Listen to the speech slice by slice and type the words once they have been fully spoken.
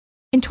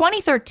In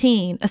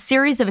 2013, a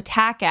series of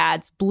attack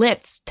ads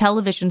blitzed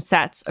television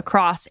sets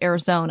across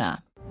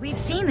Arizona. We've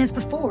seen this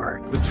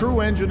before. The true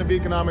engine of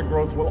economic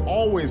growth will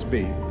always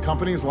be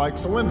companies like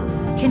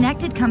Solyndra.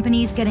 Connected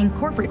companies getting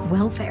corporate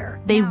welfare.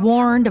 They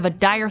warned of a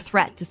dire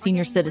threat to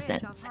senior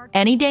citizens.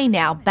 Any day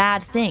now,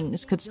 bad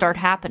things could start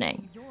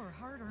happening.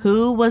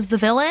 Who was the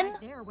villain?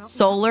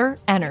 Solar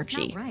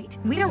energy. Right.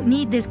 We don't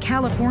need this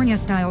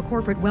California-style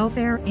corporate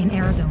welfare in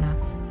Arizona.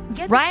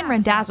 Ryan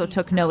Randazzo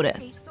took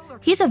notice.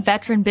 He's a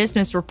veteran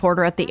business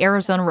reporter at the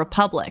Arizona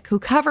Republic who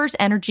covers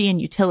energy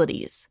and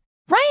utilities.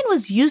 Ryan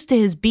was used to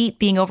his beat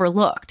being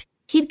overlooked.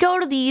 He'd go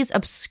to these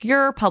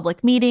obscure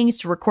public meetings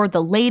to record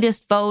the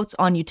latest votes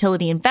on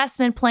utility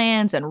investment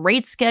plans and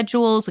rate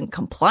schedules and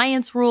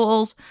compliance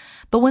rules.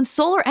 But when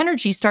solar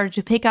energy started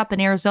to pick up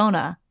in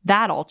Arizona,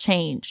 that all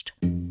changed.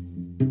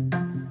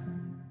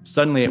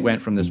 Suddenly it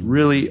went from this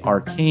really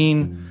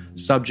arcane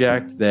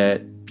subject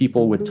that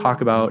people would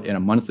talk about in a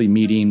monthly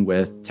meeting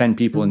with 10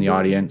 people in the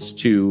audience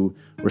to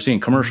we're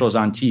seeing commercials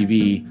on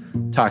TV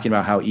talking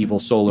about how evil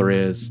solar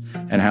is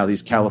and how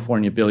these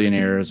California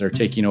billionaires are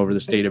taking over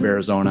the state of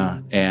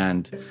Arizona.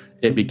 And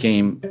it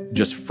became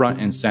just front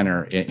and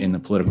center in the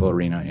political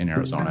arena in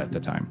Arizona at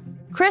the time.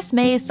 Kris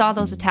Mayes saw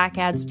those attack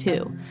ads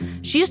too.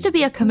 She used to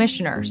be a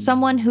commissioner,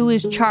 someone who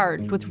is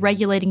charged with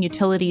regulating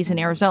utilities in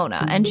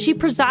Arizona, and she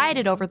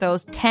presided over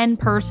those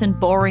 10-person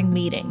boring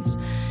meetings.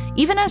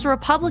 Even as a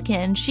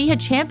Republican, she had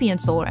championed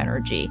solar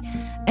energy,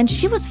 and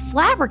she was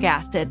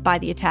flabbergasted by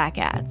the attack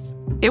ads.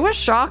 It was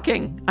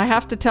shocking, I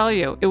have to tell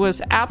you. It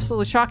was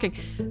absolutely shocking.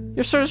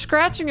 You're sort of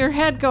scratching your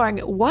head going,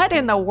 what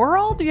in the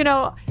world? You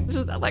know,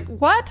 just like,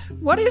 what?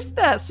 What is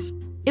this?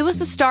 It was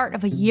the start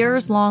of a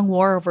years-long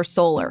war over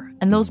solar,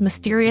 and those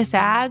mysterious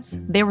ads,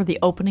 they were the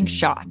opening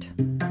shot.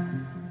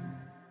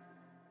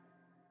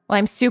 Well,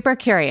 I'm super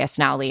curious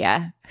now,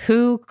 Leah.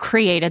 Who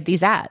created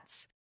these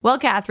ads? Well,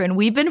 Catherine,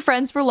 we've been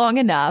friends for long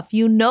enough.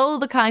 You know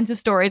the kinds of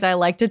stories I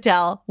like to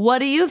tell. What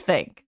do you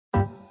think?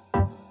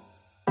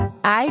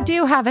 I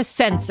do have a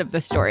sense of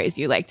the stories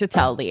you like to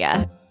tell,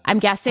 Leah. I'm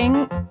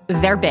guessing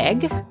they're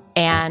big,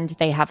 and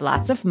they have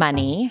lots of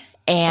money,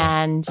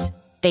 and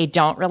they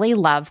don't really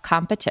love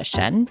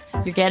competition.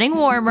 You're getting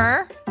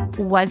warmer.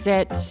 Was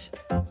it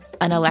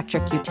an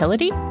electric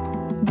utility?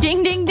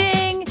 Ding, ding,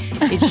 ding.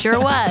 It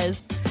sure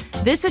was.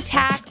 This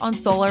attack on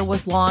solar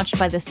was launched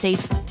by the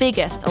state's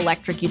biggest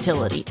electric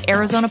utility,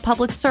 Arizona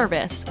Public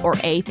Service, or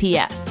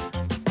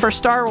APS. For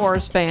Star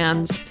Wars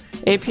fans,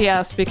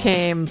 APS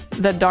became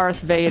the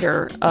Darth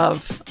Vader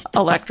of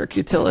electric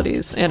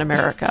utilities in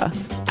America.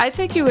 I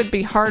think you would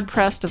be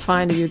hard-pressed to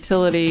find a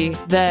utility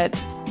that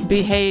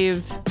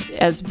behaved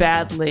as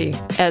badly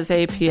as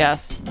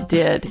APS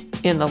did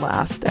in the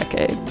last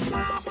decade.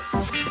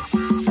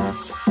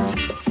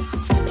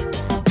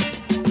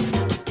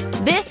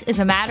 This is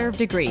A Matter of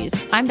Degrees.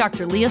 I'm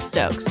Dr. Leah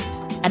Stokes.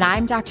 And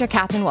I'm Dr.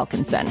 Catherine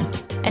Wilkinson.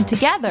 And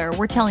together,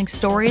 we're telling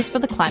stories for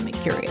the climate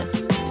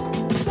curious.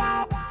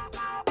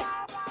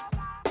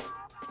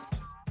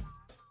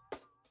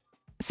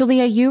 So,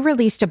 Leah, you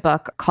released a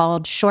book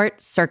called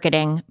Short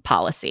Circuiting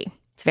Policy.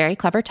 It's a very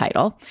clever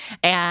title.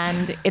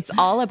 And it's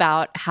all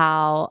about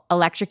how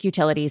electric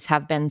utilities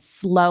have been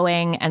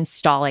slowing and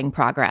stalling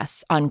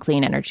progress on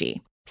clean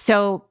energy.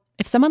 So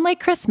if someone like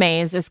Kris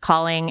Mayes is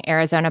calling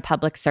Arizona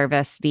Public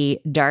Service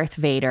the Darth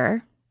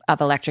Vader of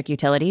electric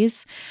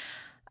utilities,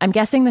 I'm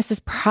guessing this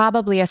is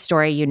probably a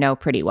story you know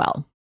pretty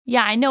well.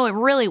 Yeah, I know it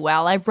really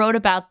well. I wrote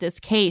about this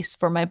case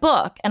for my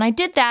book, and I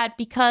did that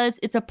because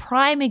it's a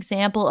prime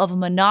example of a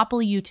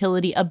monopoly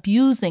utility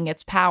abusing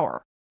its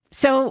power.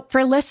 So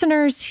for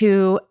listeners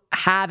who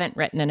haven't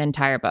written an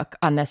entire book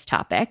on this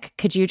topic,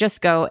 could you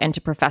just go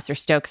into Professor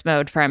Stokes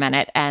mode for a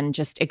minute and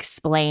just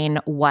explain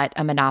what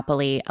a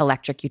monopoly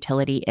electric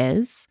utility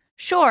is?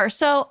 Sure.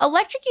 So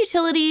electric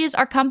utilities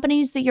are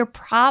companies that you're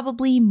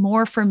probably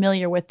more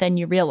familiar with than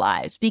you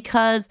realize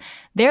because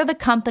they're the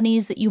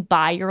companies that you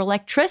buy your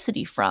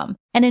electricity from.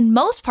 And in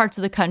most parts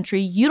of the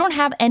country, you don't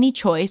have any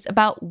choice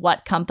about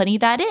what company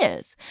that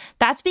is.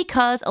 That's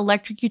because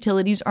electric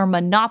utilities are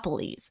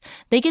monopolies.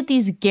 They get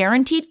these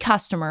guaranteed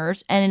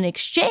customers, and in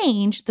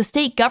exchange, the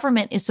state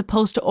government is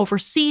supposed to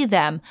oversee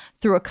them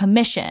through a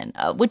commission,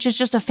 which is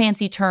just a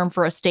fancy term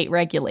for a state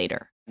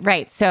regulator.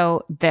 Right.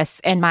 So this,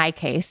 in my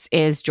case,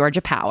 is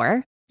Georgia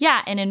Power.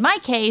 Yeah, and in my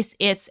case,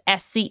 it's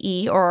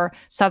SCE, or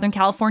Southern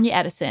California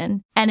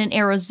Edison. And in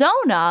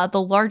Arizona,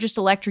 the largest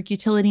electric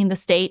utility in the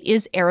state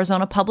is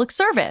Arizona Public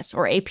Service,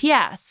 or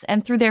APS.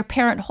 And through their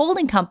parent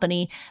holding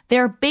company,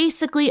 they're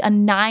basically a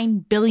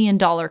 $9 billion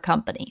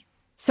company.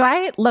 So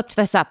I looked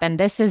this up, and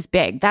this is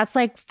big. That's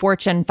like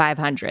Fortune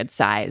 500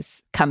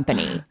 size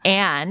company.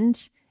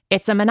 And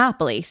it's a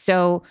monopoly.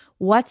 So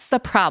what's the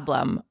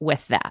problem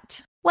with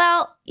that?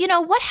 Well,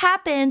 what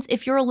happens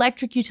if your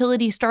electric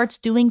utility starts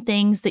doing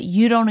things that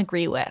you don't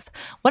agree with?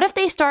 What if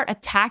they start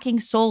attacking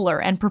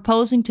solar and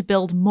proposing to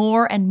build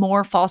more and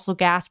more fossil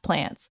gas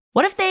plants?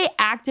 What if they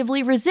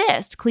actively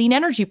resist clean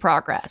energy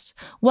progress?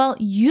 Well,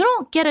 you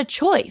don't get a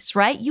choice,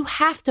 right? You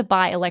have to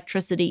buy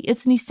electricity.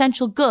 It's an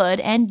essential good,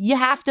 and you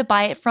have to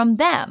buy it from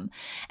them.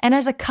 And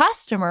as a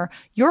customer,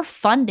 you're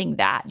funding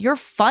that. You're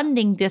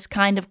funding this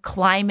kind of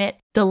climate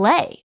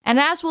delay. And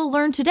as we'll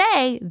learn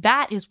today,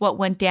 that is what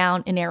went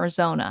down in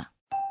Arizona.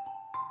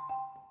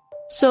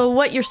 So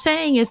what you're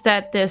saying is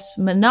that this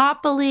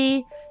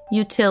monopoly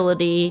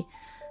utility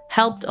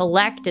helped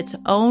elect its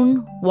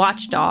own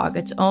watchdog,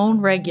 its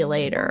own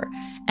regulator.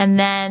 And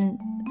then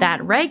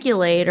that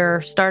regulator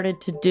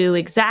started to do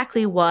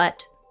exactly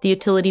what the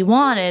utility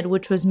wanted,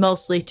 which was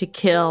mostly to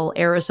kill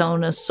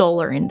Arizona's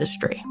solar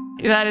industry.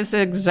 That is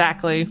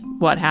exactly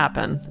what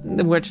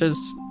happened, which is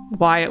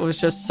why it was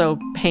just so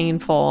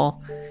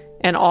painful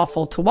and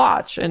awful to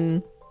watch.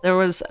 And there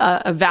was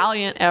a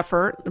valiant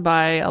effort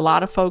by a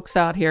lot of folks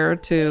out here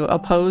to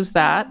oppose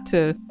that,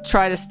 to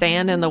try to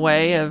stand in the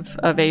way of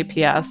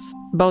APS,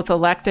 both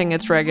electing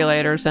its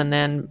regulators and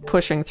then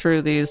pushing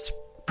through these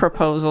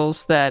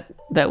proposals that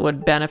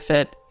would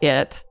benefit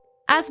it.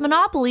 As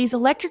monopolies,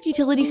 electric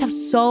utilities have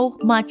so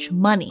much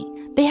money.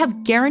 They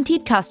have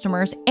guaranteed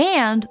customers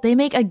and they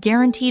make a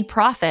guaranteed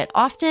profit,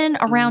 often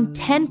around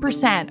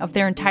 10% of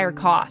their entire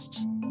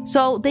costs.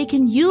 So they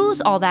can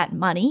use all that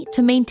money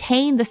to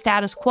maintain the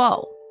status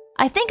quo.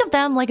 I think of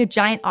them like a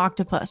giant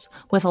octopus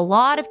with a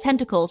lot of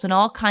tentacles in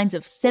all kinds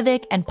of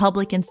civic and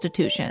public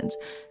institutions.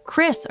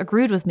 Kris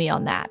agreed with me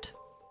on that.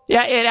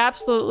 Yeah, it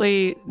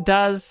absolutely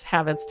does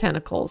have its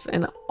tentacles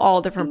in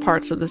all different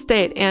parts of the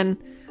state. And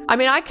I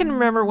mean, I can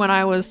remember when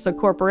I was a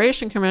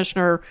corporation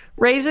commissioner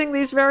raising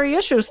these very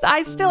issues.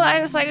 I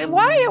was like,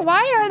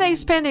 why are they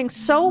spending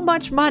so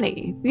much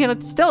money?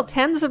 Still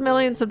tens of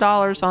millions of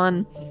dollars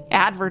on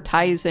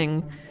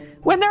advertising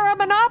when they're a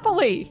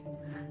monopoly.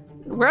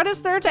 What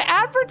is there to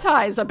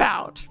advertise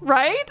about,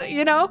 right?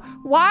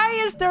 Why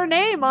is their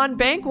name on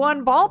Bank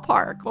One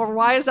Ballpark? Or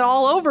why is it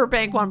all over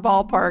Bank One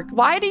Ballpark?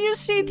 Why do you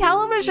see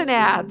television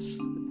ads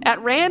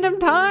at random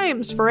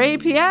times for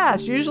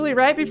APS, usually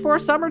right before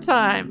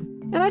summertime?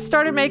 And I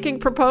started making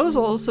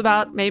proposals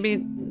about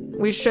maybe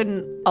we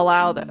shouldn't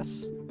allow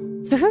this.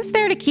 So who's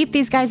there to keep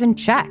these guys in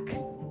check?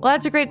 Well,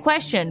 that's a great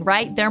question,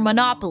 right? They're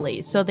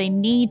monopolies, so they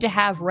need to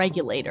have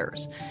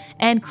regulators.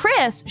 And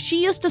Kris,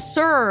 she used to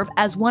serve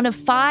as one of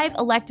 5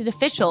 elected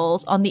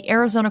officials on the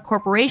Arizona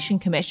Corporation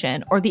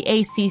Commission, or the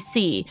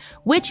ACC,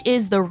 which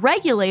is the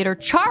regulator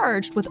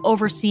charged with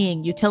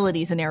overseeing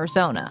utilities in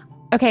Arizona.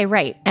 Okay,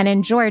 right. And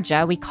in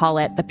Georgia, we call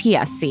it the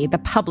PSC, the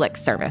Public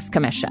Service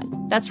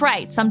Commission. That's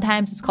right.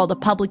 Sometimes it's called a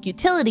Public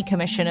Utility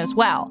Commission as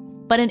well.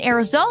 But in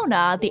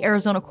Arizona, the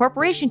Arizona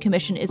Corporation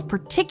Commission is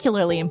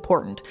particularly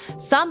important.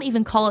 Some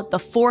even call it the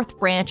 4th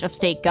branch of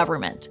state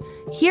government.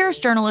 Here's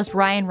journalist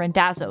Ryan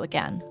Randazzo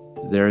again.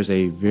 There's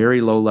a very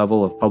low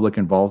level of public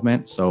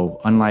involvement. So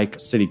unlike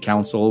city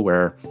council,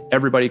 where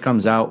everybody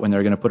comes out when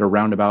they're going to put a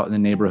roundabout in the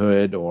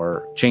neighborhood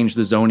or change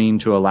the zoning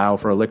to allow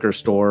for a liquor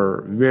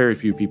store, very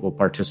few people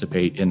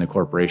participate in the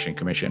Corporation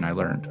Commission, I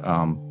learned,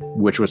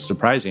 which was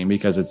surprising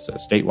because it's a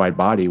statewide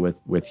body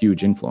with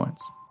huge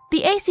influence.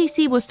 The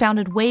ACC was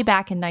founded way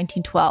back in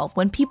 1912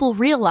 when people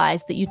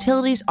realized that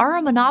utilities are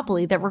a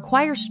monopoly that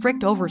requires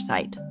strict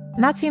oversight.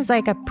 And that seems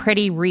like a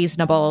pretty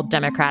reasonable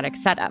democratic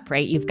setup,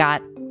 right? You've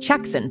got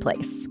checks in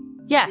place.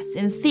 Yes,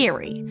 in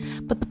theory.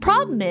 But the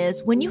problem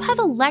is, when you have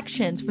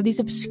elections for these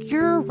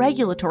obscure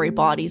regulatory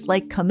bodies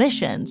like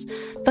commissions,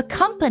 the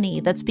company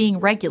that's being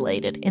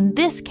regulated, in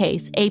this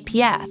case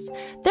APS,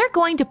 they're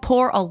going to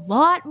pour a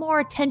lot more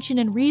attention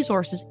and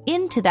resources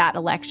into that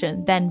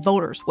election than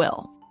voters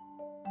will.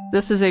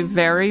 This is a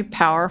very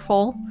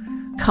powerful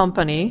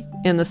company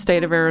in the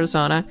state of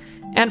Arizona.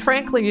 And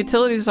frankly,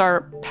 utilities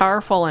are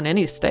powerful in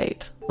any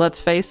state. Let's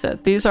face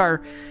it. These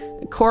are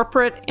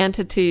corporate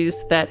entities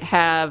that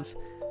have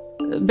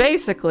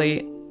basically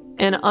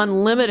an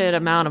unlimited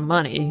amount of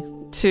money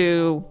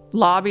to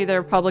lobby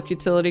their public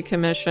utility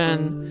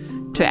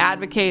commission, to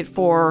advocate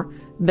for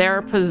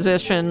their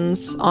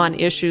positions on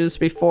issues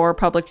before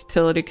public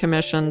utility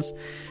commissions.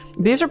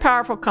 These are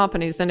powerful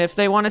companies, and if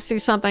they want to see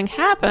something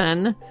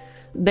happen,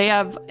 they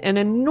have an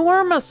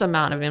enormous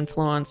amount of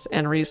influence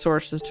and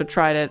resources to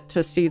try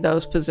to see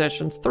those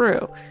positions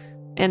through.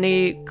 And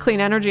the clean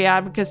energy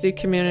advocacy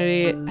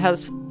community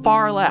has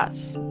far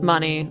less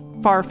money,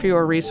 far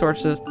fewer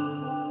resources.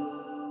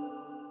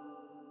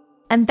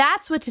 And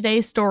that's what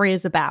today's story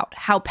is about,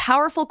 how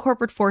powerful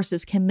corporate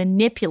forces can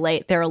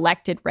manipulate their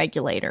elected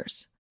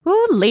regulators.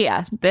 Ooh,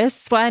 Leah,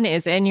 this one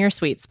is in your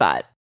sweet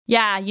spot.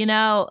 Yeah,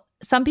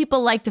 some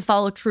people like to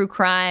follow true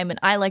crime, and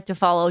I like to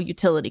follow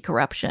utility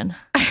corruption.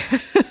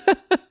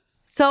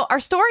 So our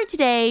story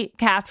today,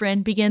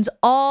 Catherine, begins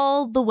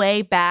all the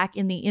way back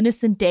in the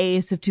innocent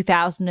days of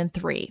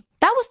 2003.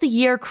 That was the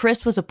year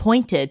Kris was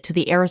appointed to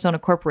the Arizona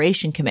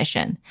Corporation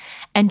Commission.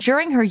 And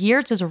during her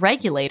years as a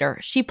regulator,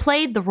 she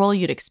played the role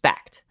you'd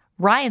expect.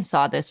 Ryan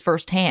saw this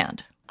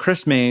firsthand.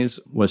 Kris Mayes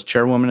was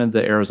chairwoman of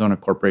the Arizona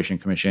Corporation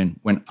Commission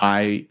when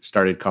I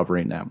started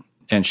covering them.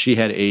 And she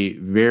had a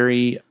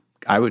very,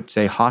 I would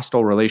say,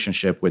 hostile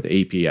relationship with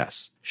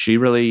APS. She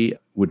really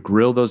would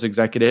grill those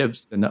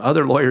executives, and the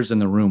other lawyers in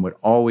the room would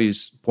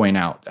always point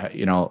out,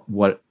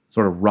 what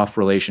sort of rough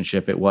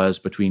relationship it was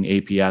between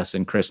APS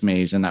and Kris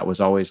Mayes. And that was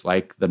always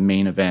like the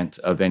main event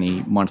of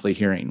any monthly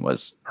hearing,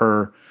 was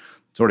her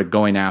sort of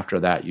going after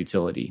that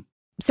utility.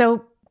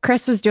 So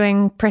Kris was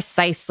doing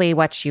precisely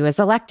what she was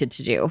elected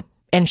to do,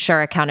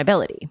 ensure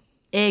accountability.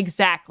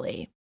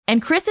 Exactly.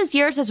 And Kris's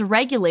years as a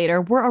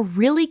regulator were a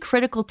really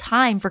critical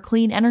time for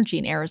clean energy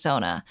in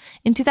Arizona.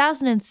 In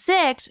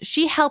 2006,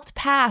 she helped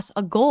pass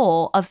a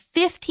goal of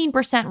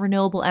 15%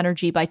 renewable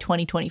energy by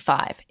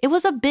 2025. It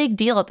was a big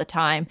deal at the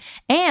time,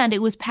 and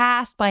it was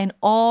passed by an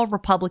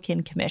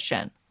all-Republican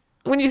commission.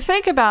 When you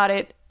think about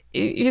it,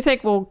 you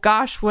think, well,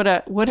 gosh, would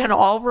an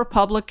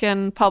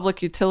all-Republican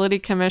Public Utility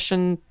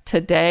Commission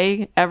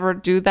today ever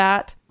do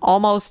that?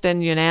 Almost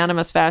in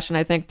unanimous fashion.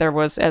 I think there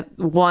was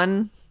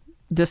one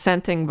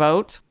dissenting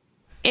vote.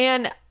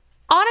 And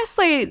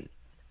honestly,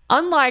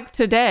 unlike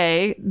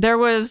today, there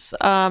was,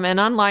 and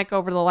unlike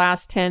over the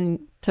last 10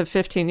 to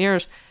 15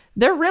 years,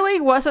 there really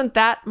wasn't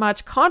that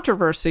much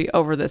controversy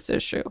over this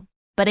issue.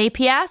 But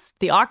APS,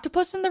 the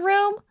octopus in the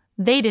room,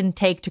 they didn't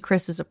take to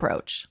Kris's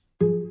approach.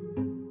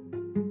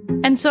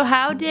 And so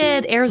how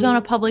did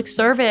Arizona Public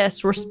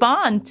Service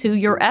respond to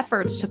your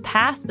efforts to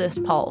pass this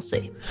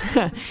policy?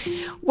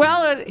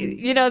 Well,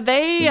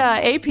 they,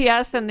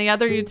 APS and the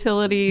other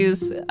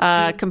utilities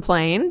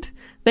complained.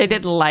 They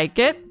didn't like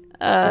it.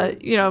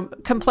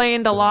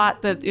 Complained a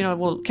lot that,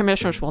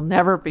 commissioners will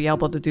never be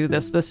able to do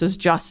this. This is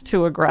just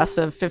too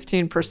aggressive.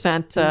 15%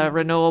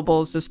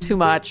 renewables is too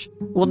much.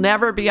 We'll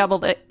never be able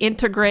to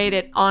integrate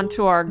it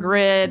onto our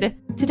grid.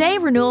 Today,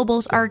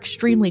 renewables are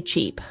extremely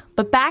cheap.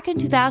 But back in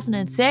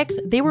 2006,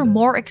 they were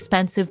more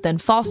expensive than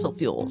fossil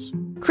fuels.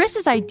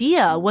 Kris's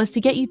idea was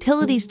to get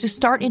utilities to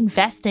start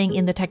investing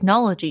in the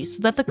technology so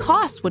that the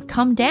costs would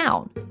come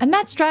down. And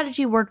that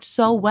strategy worked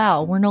so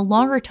well, we're no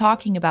longer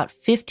talking about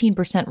 15%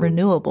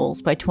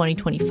 renewables by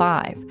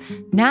 2025.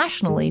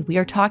 Nationally, we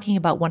are talking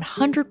about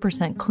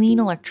 100% clean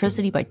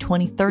electricity by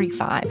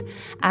 2035,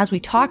 as we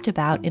talked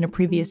about in a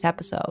previous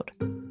episode.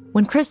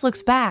 When Kris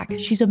looks back,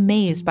 she's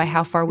amazed by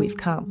how far we've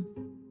come.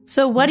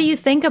 So what do you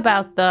think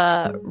about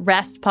the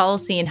REST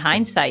policy in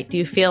hindsight? Do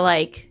you feel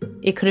like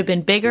it could have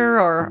been bigger,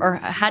 or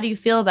how do you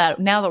feel about it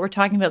now that we're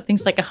talking about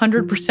things like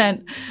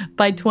 100%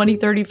 by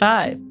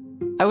 2035?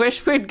 I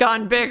wish we'd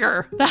gone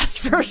bigger, that's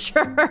for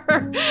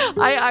sure.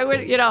 I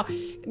would,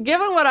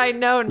 given what I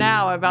know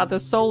now about the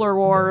solar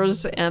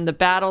wars and the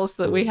battles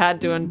that we had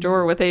to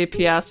endure with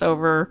APS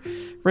over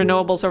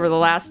renewables over the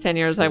last 10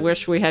 years, I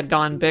wish we had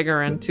gone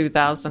bigger in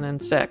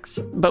 2006,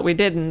 but we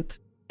didn't.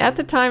 At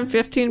the time,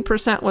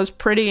 15% was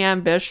pretty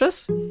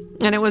ambitious,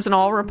 and it was an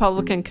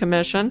all-Republican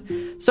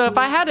commission. So if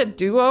I had a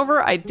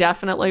do-over, I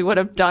definitely would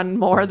have done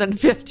more than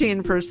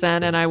 15%,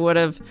 and I would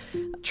have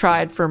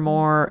tried for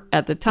more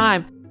at the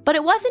time. But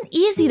it wasn't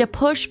easy to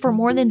push for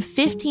more than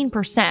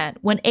 15%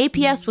 when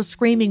APS was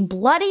screaming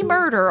bloody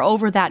murder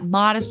over that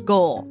modest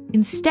goal.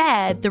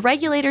 Instead, the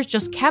regulators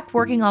just kept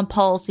working on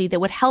policy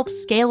that would help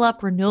scale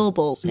up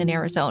renewables in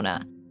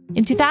Arizona.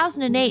 In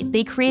 2008,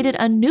 they created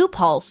a new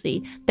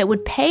policy that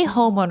would pay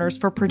homeowners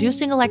for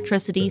producing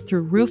electricity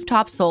through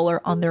rooftop solar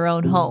on their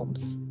own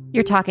homes.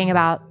 You're talking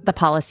about the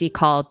policy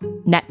called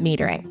net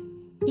metering.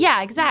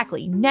 Yeah,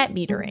 exactly, net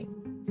metering.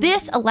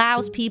 This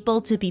allows people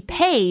to be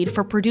paid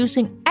for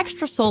producing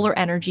extra solar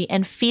energy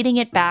and feeding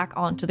it back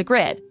onto the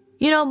grid.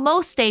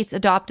 Most states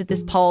adopted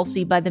this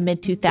policy by the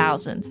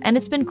mid-2000s, and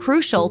it's been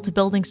crucial to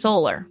building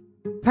solar.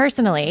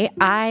 Personally,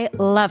 I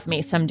love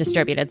me some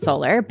distributed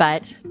solar,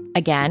 but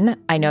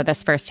again, I know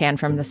this firsthand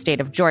from the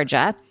state of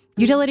Georgia.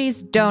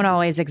 Utilities don't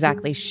always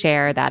exactly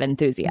share that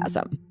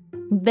enthusiasm.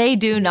 They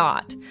do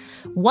not.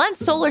 Once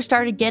solar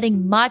started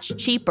getting much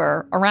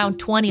cheaper around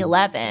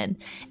 2011,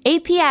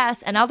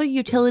 APS and other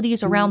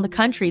utilities around the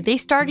country, they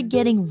started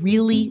getting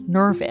really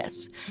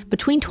nervous.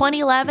 Between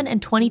 2011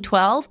 and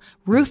 2012,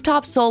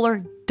 rooftop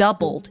solar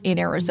doubled in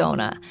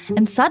Arizona.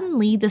 And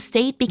suddenly, the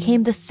state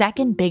became the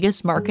second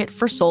biggest market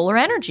for solar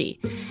energy.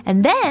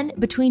 And then,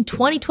 between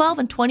 2012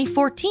 and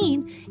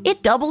 2014,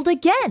 it doubled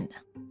again.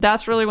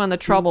 That's really when the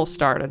trouble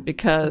started,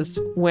 because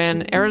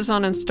when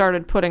Arizonans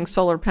started putting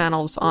solar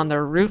panels on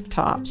their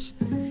rooftops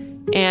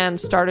and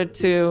started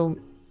to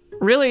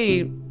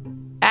really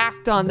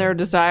act on their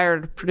desire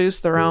to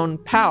produce their own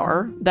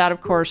power, that,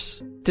 of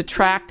course,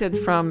 detracted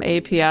from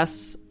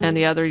APS and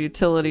the other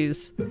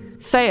utilities'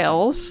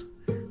 sales,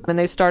 and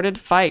they started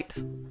to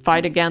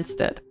fight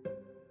against it.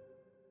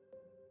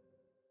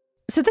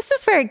 So this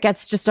is where it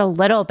gets just a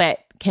little bit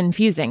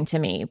confusing to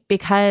me,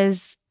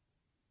 because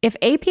if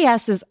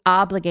APS is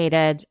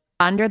obligated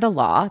under the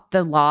law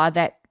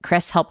that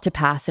Kris helped to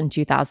pass in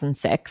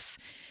 2006,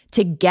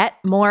 to get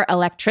more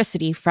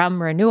electricity from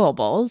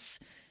renewables,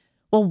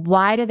 well,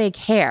 why do they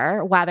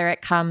care whether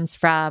it comes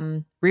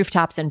from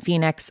rooftops in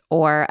Phoenix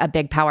or a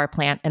big power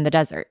plant in the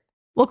desert?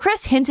 Well,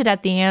 Kris hinted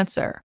at the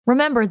answer.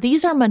 Remember,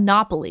 these are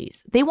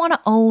monopolies. They want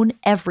to own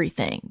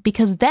everything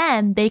because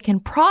then they can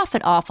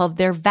profit off of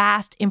their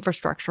vast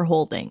infrastructure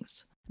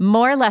holdings.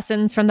 More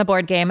lessons from the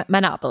board game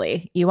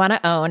Monopoly. You want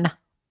to own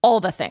all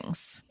the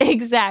things.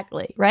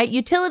 Exactly, right?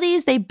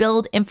 Utilities, they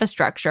build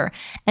infrastructure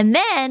and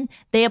then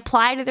they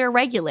apply to their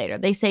regulator.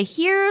 They say,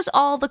 here's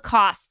all the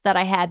costs that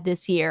I had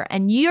this year,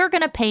 and you're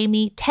going to pay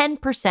me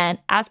 10%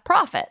 as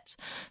profits.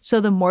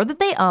 So the more that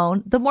they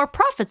own, the more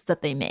profits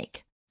that they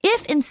make.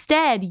 If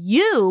instead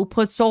you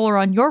put solar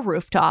on your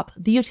rooftop,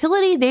 the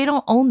utility, they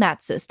don't own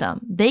that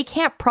system. They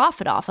can't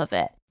profit off of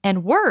it.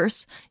 And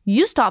worse,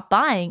 you stop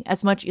buying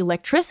as much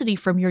electricity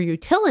from your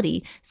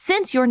utility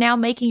since you're now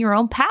making your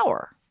own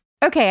power.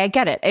 Okay, I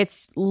get it.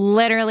 It's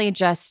literally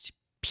just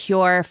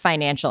pure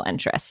financial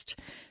interest.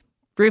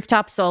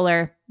 Rooftop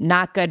solar,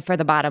 not good for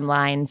the bottom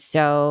line,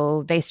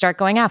 so they start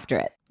going after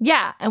it.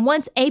 Yeah, and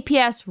once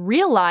APS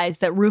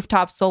realized that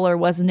rooftop solar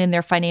wasn't in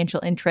their financial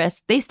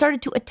interests, they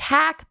started to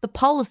attack the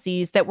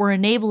policies that were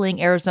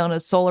enabling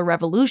Arizona's solar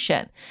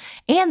revolution.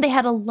 And they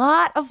had a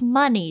lot of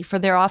money for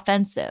their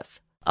offensive.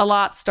 A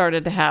lot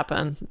started to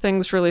happen.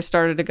 Things really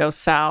started to go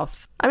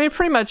south. I mean,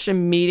 pretty much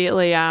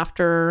immediately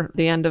after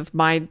the end of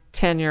my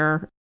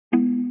tenure.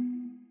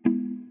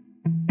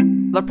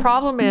 The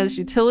problem is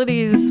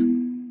utilities,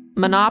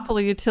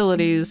 monopoly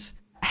utilities,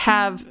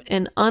 have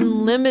an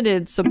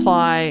unlimited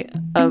supply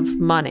of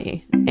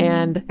money.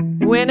 And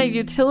when a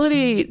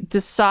utility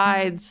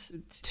decides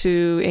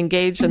to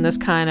engage in this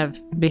kind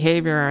of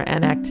behavior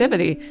and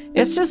activity,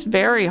 it's just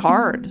very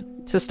hard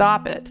to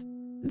stop it.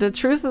 The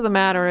truth of the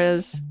matter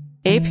is,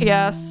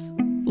 APS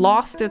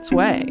lost its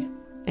way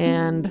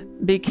and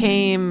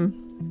became,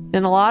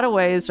 in a lot of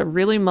ways, a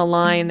really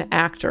malign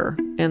actor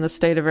in the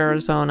state of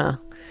Arizona.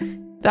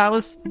 That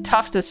was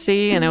tough to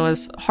see, and it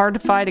was hard to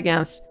fight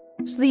against.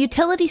 So the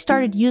utility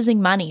started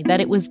using money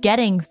that it was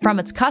getting from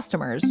its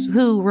customers,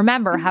 who,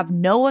 remember, have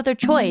no other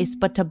choice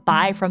but to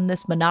buy from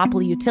this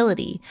monopoly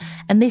utility.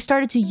 And they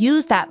started to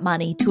use that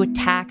money to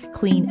attack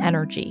clean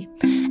energy.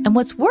 And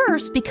what's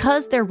worse,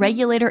 because their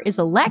regulator is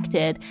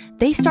elected,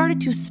 they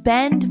started to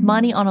spend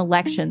money on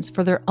elections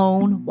for their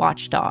own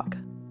watchdog.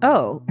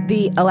 Oh,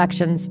 the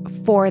elections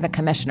for the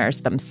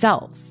commissioners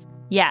themselves.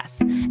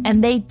 Yes,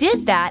 and they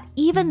did that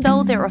even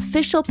though their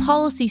official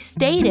policy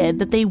stated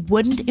that they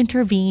wouldn't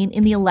intervene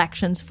in the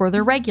elections for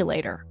their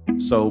regulator.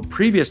 So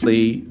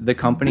previously, the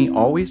company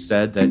always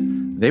said that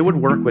they would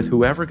work with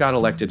whoever got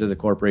elected to the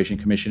Corporation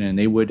Commission and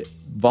they would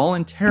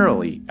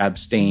voluntarily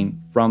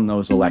abstain from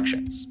those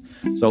elections.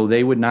 So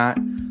they would not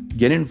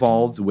get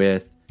involved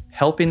with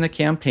helping the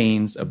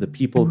campaigns of the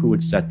people who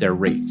would set their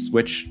rates,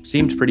 which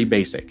seemed pretty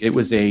basic. It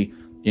was a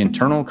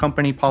internal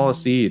company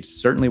policy. It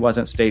certainly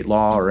wasn't state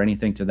law or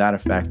anything to that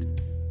effect.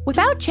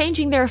 Without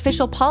changing their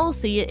official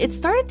policy, it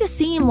started to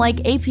seem like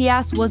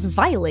APS was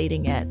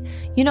violating it.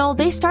 You know,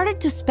 they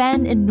started to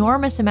spend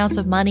enormous amounts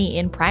of money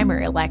in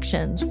primary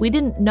elections. We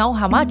didn't know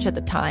how much at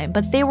the time,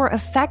 but they were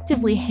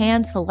effectively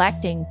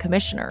hand-selecting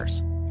commissioners.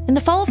 In the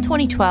fall of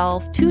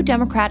 2012, 2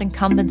 Democrat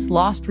incumbents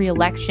lost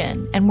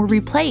re-election and were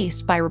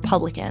replaced by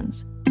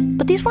Republicans.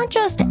 But these weren't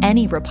just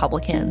any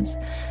Republicans.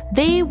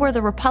 They were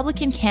the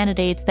Republican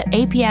candidates that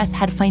APS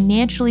had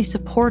financially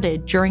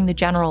supported during the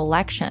general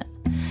election.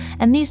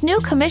 And these new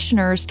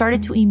commissioners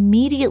started to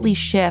immediately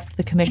shift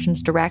the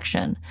commission's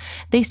direction.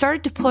 They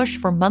started to push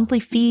for monthly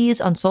fees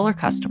on solar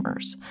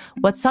customers,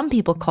 what some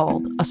people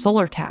called a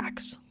solar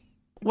tax.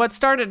 What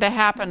started to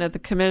happen at the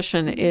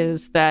commission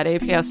is that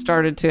APS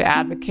started to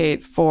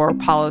advocate for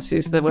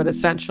policies that would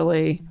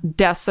essentially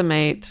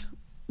decimate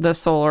the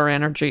solar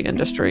energy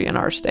industry in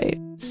our state.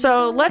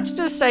 So let's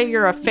just say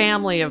you're a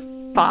family of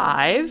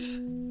 5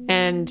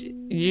 and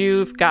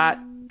you've got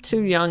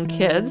 2 young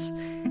kids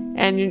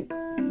and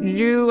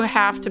you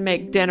have to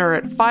make dinner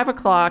at 5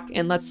 o'clock,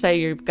 and let's say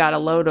you've got a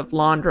load of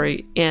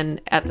laundry in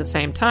at the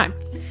same time.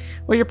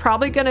 Well, you're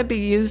probably going to be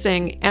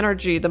using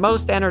energy, the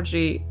most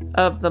energy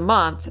of the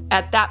month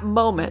at that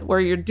moment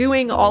where you're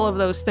doing all of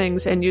those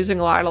things and using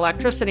a lot of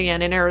electricity,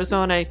 and in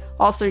Arizona,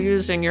 also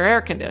using your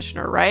air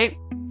conditioner, right?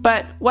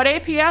 But what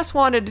APS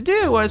wanted to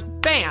do was,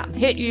 bam,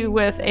 hit you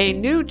with a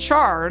new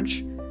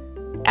charge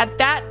at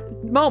that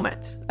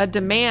moment, a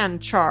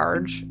demand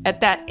charge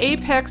at that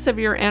apex of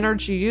your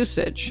energy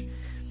usage.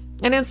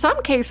 And in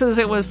some cases,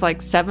 it was like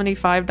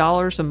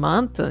 $75 a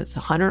month, and it's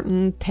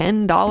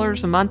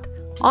 $110 a month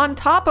on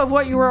top of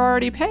what you were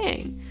already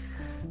paying.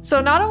 So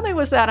not only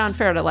was that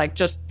unfair to like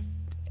just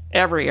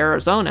every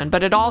Arizonan,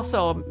 but it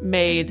also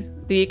made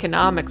the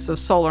economics of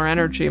solar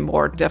energy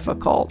more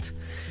difficult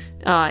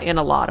in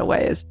a lot of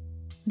ways.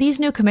 These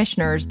new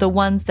commissioners, the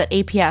ones that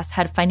APS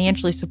had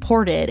financially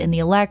supported in the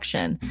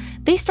election,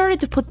 they started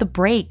to put the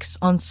brakes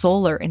on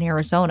solar in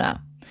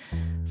Arizona.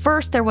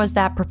 First, there was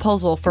that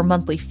proposal for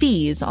monthly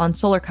fees on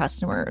solar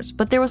customers,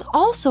 but there was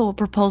also a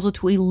proposal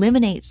to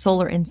eliminate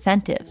solar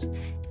incentives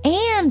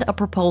and a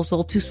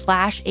proposal to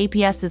slash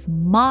APS's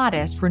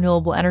modest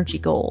renewable energy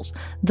goals,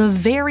 the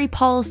very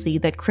policy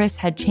that Kris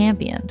had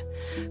championed.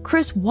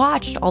 Kris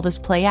watched all this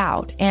play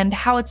out and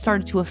how it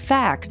started to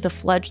affect the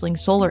fledgling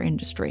solar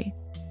industry.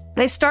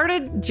 They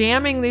started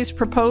jamming these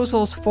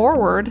proposals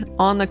forward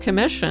on the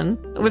commission,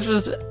 which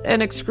was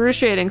an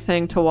excruciating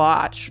thing to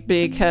watch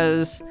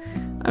because,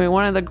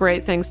 one of the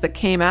great things that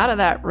came out of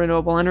that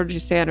renewable energy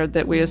standard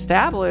that we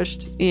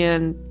established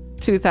in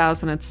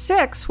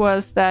 2006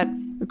 was that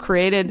it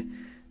created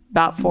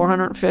about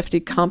 450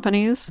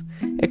 companies.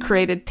 It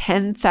created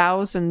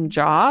 10,000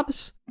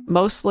 jobs,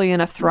 mostly in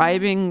a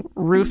thriving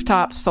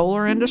rooftop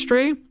solar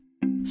industry.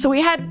 So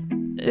we had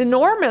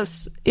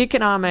enormous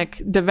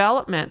economic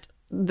development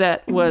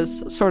that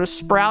was sort of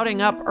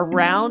sprouting up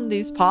around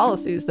these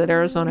policies that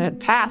Arizona had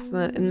passed,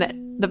 and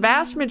the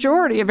vast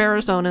majority of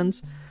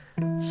Arizonans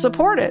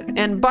support it.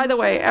 And by the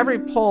way, every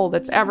poll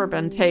that's ever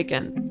been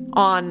taken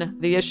on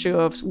the issue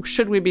of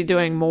should we be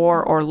doing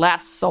more or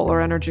less solar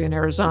energy in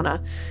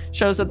Arizona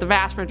shows that the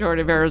vast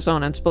majority of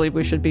Arizonans believe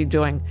we should be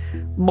doing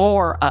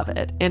more of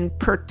it, in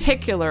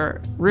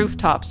particular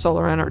rooftop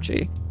solar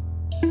energy.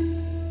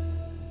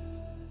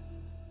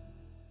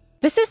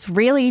 This is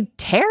really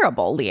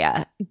terrible,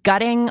 Leah,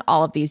 gutting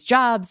all of these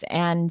jobs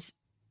and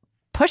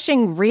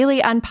pushing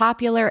really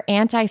unpopular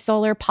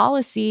anti-solar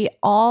policy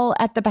all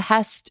at the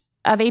behest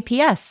of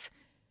APS,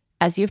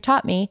 as you've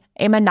taught me,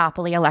 a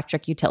monopoly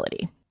electric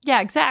utility. Yeah,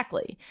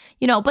 exactly.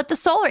 But the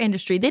solar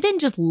industry, they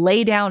didn't just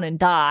lay down and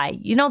die.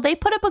 They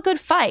put up a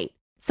good fight.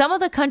 Some of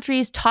the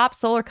country's top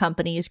solar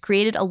companies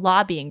created a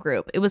lobbying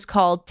group. It was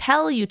called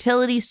Tell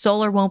Utilities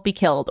Solar Won't Be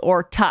Killed,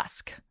 or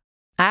TUSK.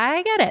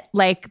 I get it.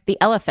 Like the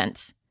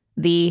elephant.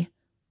 The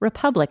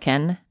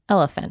Republican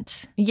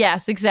elephant.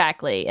 Yes,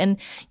 exactly. And,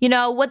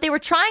 what they were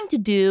trying to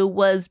do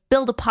was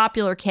build a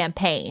popular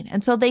campaign.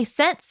 And so they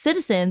sent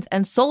citizens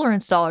and solar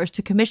installers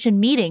to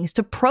commission meetings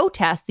to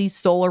protest these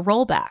solar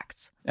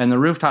rollbacks. And the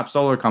rooftop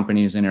solar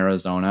companies in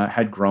Arizona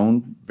had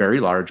grown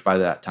very large by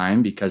that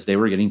time because they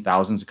were getting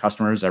thousands of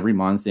customers every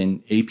month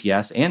in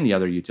APS and the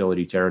other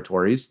utility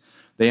territories.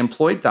 They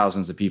employed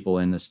thousands of people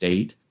in the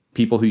state,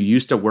 people who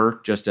used to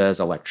work just as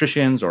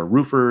electricians or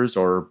roofers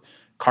or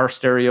car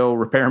stereo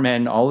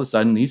repairmen. All of a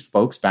sudden, these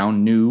folks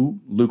found new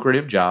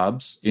lucrative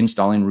jobs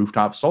installing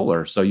rooftop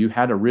solar. So you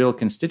had a real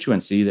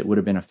constituency that would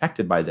have been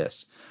affected by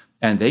this.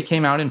 And they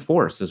came out in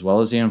force, as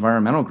well as the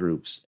environmental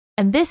groups.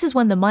 And this is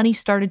when the money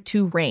started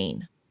to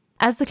rain.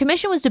 As the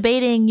commission was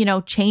debating,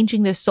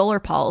 changing this solar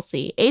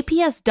policy,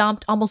 APS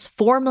dumped almost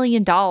 $4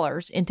 million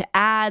into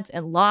ads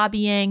and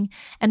lobbying.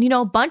 And,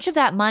 a bunch of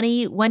that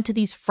money went to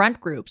these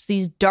front groups,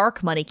 these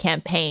dark money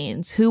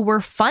campaigns who were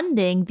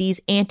funding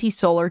these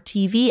anti-solar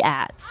TV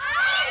ads.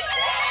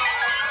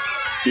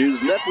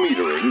 Is net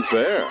metering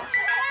fair?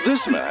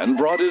 This man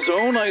brought his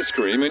own ice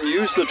cream and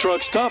used the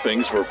truck's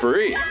toppings for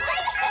free.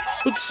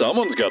 But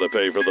someone's got to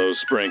pay for those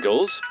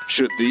sprinkles.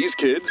 Should these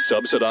kids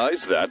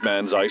subsidize that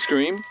man's ice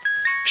cream?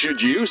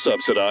 Should you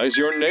subsidize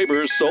your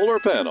neighbor's solar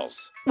panels?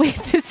 Wait,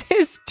 this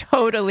is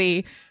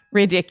totally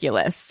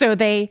ridiculous. So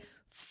they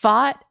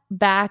fought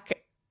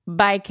back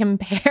by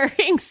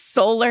comparing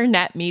solar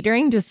net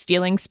metering to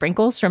stealing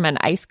sprinkles from an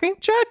ice cream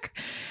truck?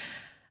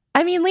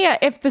 Leah,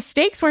 if the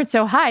stakes weren't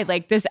so high,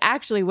 this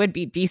actually would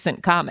be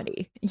decent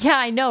comedy. Yeah,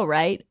 I know,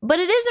 right? But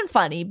it isn't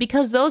funny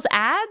because those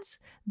ads,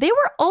 they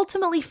were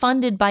ultimately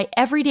funded by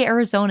everyday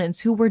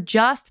Arizonans who were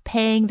just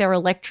paying their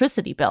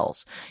electricity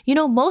bills.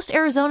 Most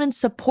Arizonans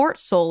support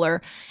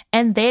solar,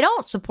 and they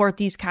don't support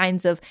these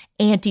kinds of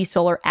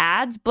anti-solar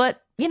ads,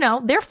 but,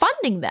 they're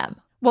funding them.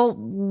 Well,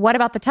 what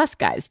about the TUSK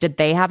guys? Did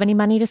they have any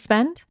money to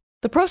spend?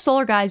 The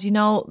pro-solar guys,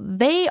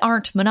 they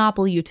aren't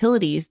monopoly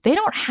utilities. They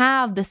don't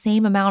have the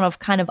same amount of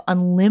kind of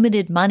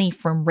unlimited money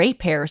from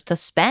ratepayers to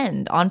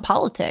spend on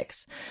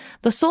politics.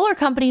 The solar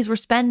companies were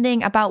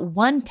spending about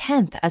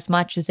 1/10 as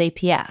much as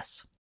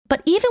APS.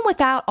 But even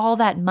without all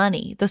that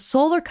money, the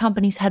solar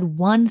companies had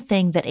one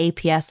thing that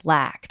APS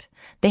lacked.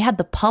 They had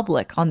the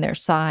public on their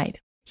side.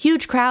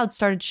 Huge crowds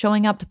started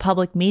showing up to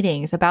public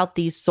meetings about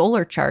these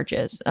solar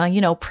charges,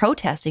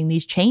 protesting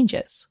these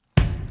changes.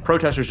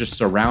 Protesters just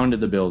surrounded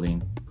the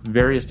building.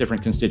 Various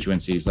different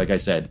constituencies, like I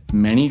said.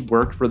 Many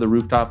worked for the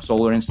rooftop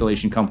solar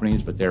installation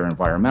companies, but there were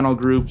environmental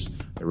groups,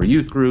 there were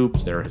youth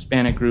groups, there were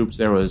Hispanic groups.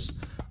 There was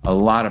a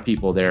lot of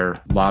people there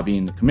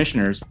lobbying the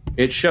commissioners.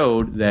 It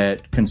showed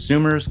that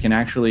consumers can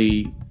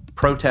actually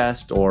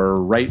protest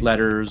or write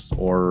letters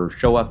or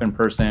show up in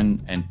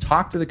person and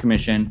talk to the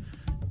commission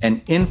and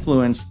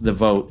influence the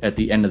vote at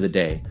the end of the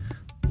day.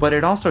 But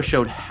it also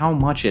showed how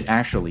much it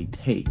actually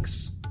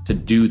takes to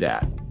do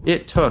that.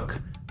 It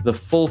took the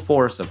full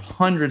force of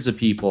hundreds of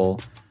people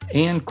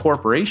and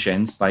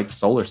corporations like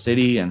Solar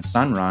City and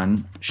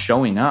Sunrun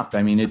showing up.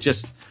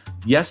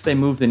 Yes, they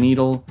moved the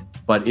needle,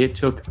 but it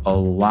took a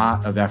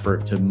lot of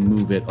effort to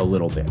move it a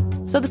little bit.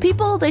 So the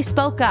people, they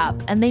spoke up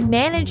and they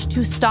managed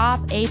to stop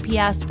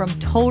APS from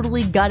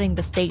totally gutting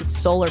the state's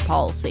solar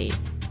policy.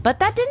 But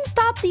that didn't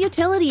stop the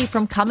utility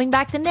from coming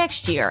back the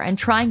next year and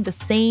trying the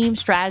same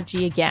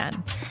strategy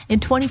again. In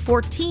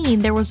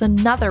 2014, there was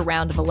another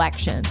round of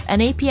elections,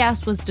 and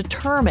APS was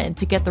determined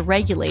to get the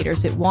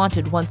regulators it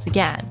wanted once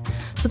again.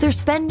 So their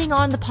spending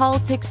on the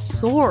politics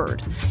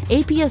soared.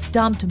 APS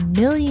dumped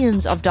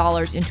millions of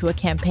dollars into a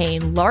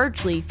campaign,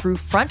 largely through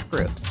front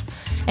groups.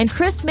 And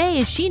Kris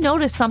Mayes, she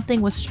noticed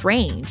something was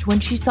strange when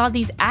she saw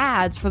these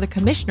ads for the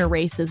commissioner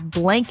races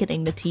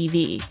blanketing the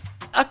TV.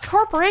 A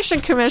corporation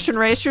commission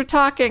race, you're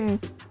talking,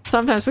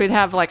 sometimes we'd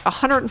have like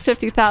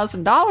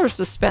 $150,000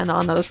 to spend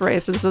on those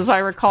races, as I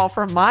recall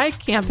from my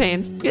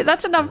campaigns.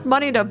 That's enough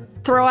money to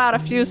throw out a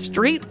few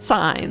street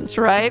signs,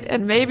 right?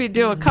 And maybe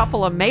do a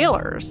couple of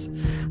mailers.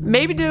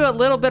 Maybe do a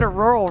little bit of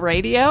rural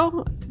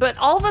radio. But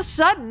all of a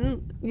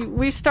sudden,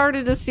 we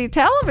started to see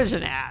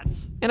television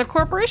ads in a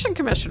corporation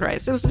commission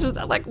race. It was just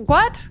like,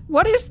 what?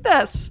 What is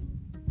this?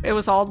 It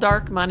was all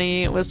dark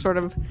money. It was sort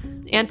of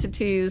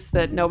entities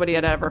that nobody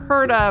had ever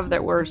heard of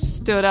that were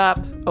stood up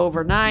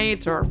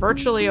overnight or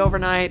virtually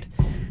overnight,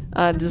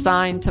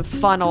 designed to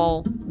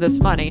funnel this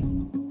money.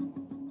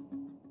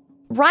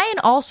 Ryan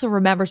also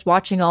remembers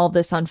watching all of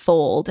this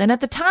unfold, and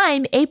at the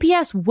time,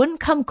 APS wouldn't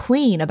come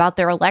clean about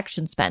their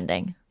election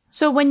spending.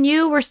 So when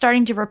you were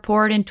starting to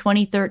report in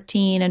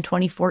 2013 and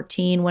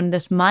 2014, when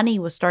this money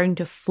was starting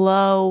to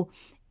flow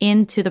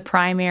into the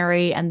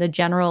primary and the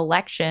general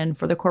election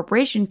for the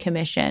Corporation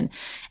Commission,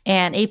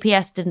 and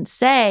APS didn't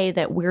say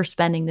that we're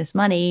spending this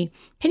money,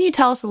 can you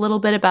tell us a little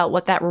bit about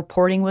what that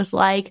reporting was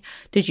like?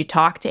 Did you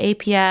talk to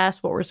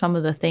APS? What were some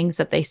of the things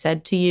that they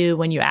said to you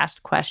when you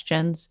asked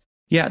questions?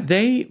 Yeah,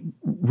 they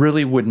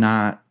really would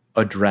not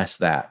address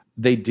that.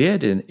 They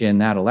did, in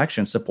that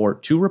election,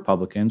 support two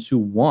Republicans who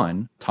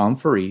won, Tom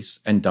Farris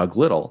and Doug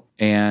Little.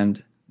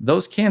 And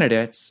those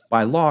candidates,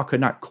 by law, could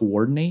not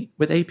coordinate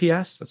with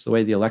APS. That's the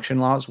way the election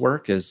laws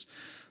work, is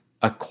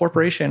a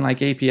corporation like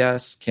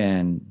APS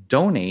can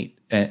donate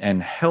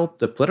and help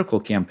the political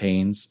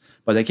campaigns,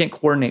 but they can't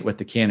coordinate with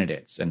the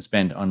candidates and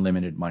spend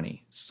unlimited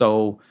money.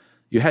 So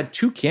you had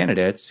two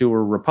candidates who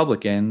were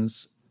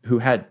Republicans who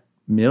had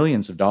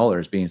millions of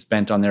dollars being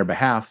spent on their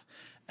behalf,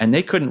 and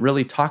they couldn't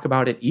really talk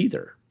about it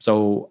either.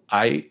 So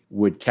I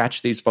would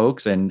catch these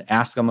folks and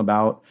ask them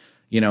about,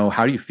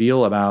 how do you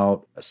feel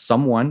about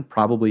someone,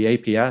 probably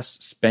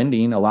APS,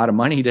 spending a lot of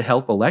money to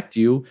help elect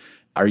you?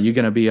 Are you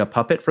going to be a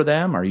puppet for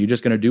them? Are you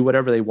just going to do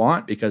whatever they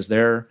want because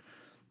they're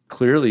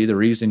clearly the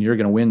reason you're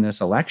going to win this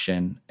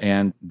election?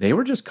 And they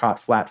were just caught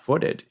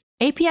flat-footed.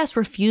 APS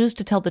refused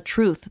to tell the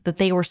truth that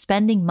they were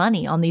spending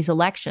money on these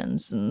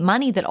elections,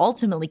 money that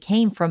ultimately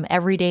came from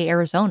everyday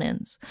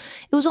Arizonans.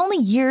 It was only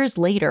years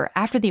later,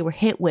 after they were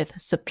hit with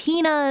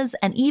subpoenas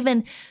and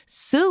even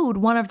sued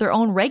one of their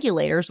own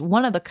regulators,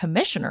 one of the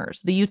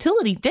commissioners, the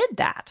utility did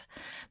that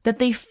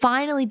they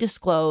finally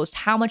disclosed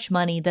how much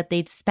money that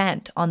they'd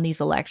spent on these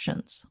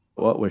elections.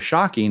 What was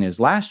shocking is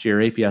last year,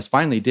 APS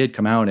finally did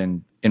come out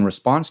and, in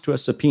response to a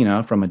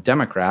subpoena from a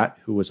Democrat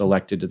who was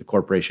elected to the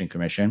Corporation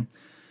Commission,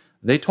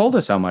 they told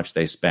us how much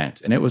they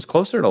spent, and it was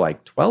closer to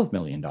like $12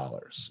 million.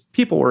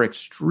 People were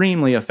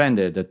extremely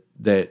offended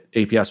that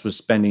APS was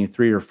spending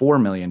 $3 or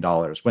 $4 million.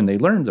 When they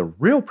learned the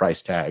real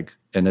price tag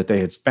and that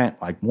they had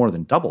spent like more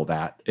than double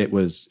that, it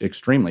was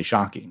extremely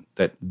shocking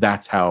that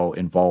that's how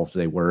involved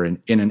they were in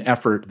an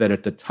effort that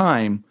at the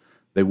time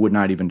they would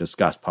not even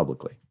discuss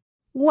publicly.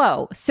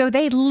 Whoa. So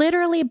they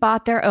literally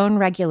bought their own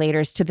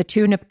regulators to the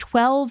tune of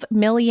 $12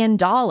 million,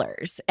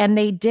 and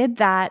they did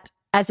that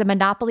as a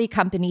monopoly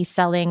company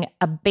selling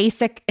a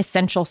basic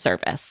essential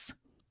service.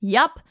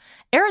 Yup.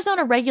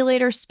 Arizona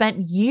regulators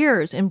spent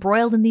years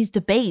embroiled in these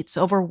debates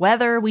over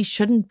whether we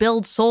shouldn't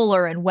build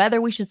solar and whether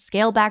we should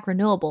scale back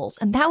renewables.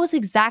 And that was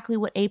exactly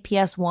what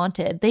APS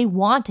wanted. They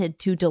wanted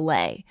to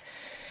delay.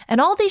 And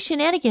all these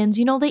shenanigans,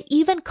 they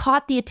even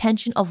caught the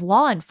attention of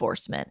law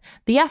enforcement.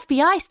 The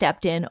FBI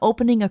stepped in,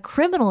 opening a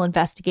criminal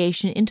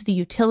investigation into the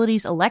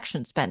utility's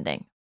election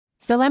spending.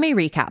 So let me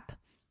recap.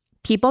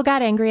 People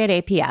got angry at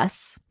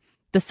APS.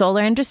 The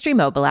solar industry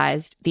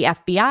mobilized, the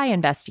FBI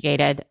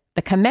investigated,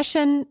 the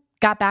commission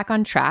got back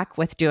on track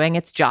with doing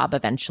its job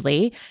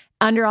eventually.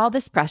 Under all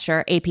this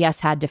pressure, APS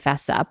had to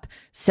fess up.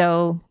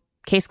 So,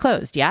 case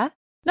closed, yeah?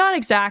 Not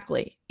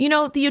exactly.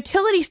 The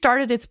utility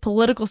started its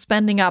political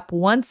spending up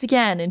once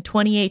again in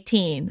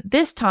 2018,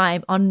 this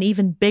time on an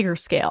even bigger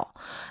scale.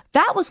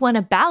 That was when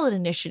a ballot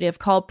initiative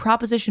called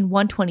Proposition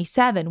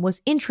 127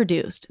 was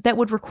introduced that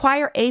would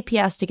require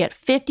APS to get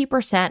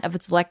 50% of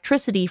its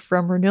electricity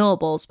from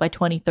renewables by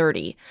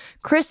 2030.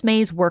 Kris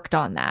Mayes worked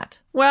on that.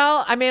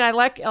 Well, I mean, I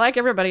like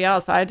everybody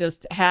else, I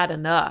just had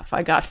enough.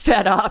 I got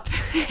fed up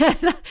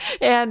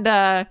and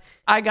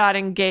I got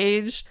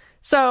engaged.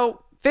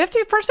 So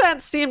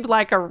 50% seemed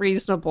like a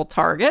reasonable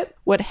target,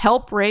 would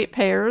help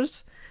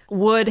ratepayers,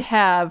 would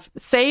have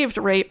saved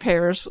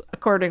ratepayers,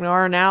 according to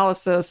our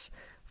analysis,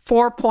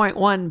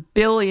 $4.1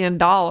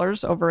 billion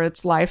over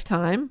its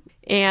lifetime,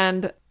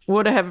 and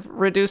would have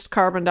reduced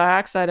carbon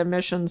dioxide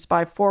emissions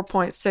by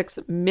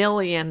 4.6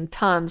 million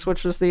tons,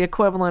 which was the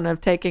equivalent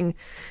of taking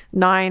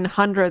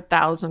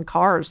 900,000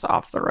 cars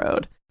off the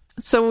road.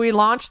 So we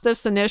launched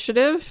this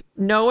initiative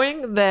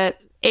knowing that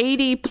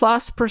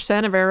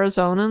 80+% of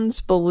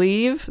Arizonans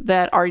believe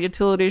that our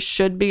utilities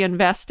should be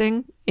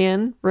investing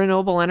in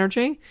renewable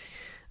energy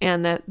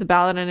and that the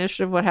ballot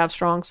initiative would have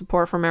strong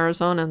support from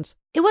Arizonans.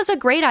 It was a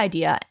great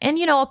idea and,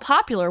 a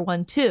popular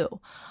one too.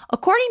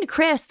 According to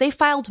Kris, they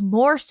filed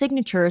more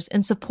signatures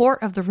in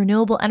support of the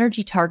renewable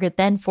energy target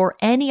than for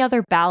any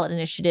other ballot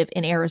initiative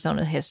in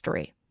Arizona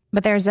history.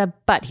 But there's a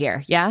but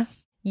here, yeah?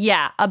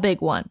 Yeah, a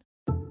big one.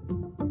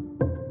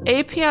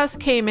 APS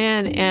came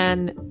in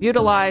and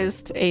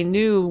utilized a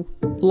new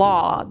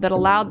law that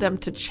allowed them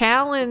to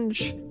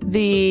challenge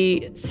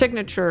the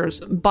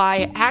signatures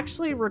by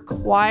actually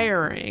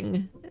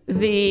requiring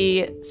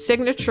the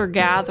signature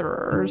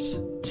gatherers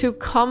to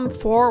come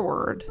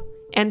forward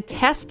and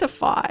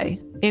testify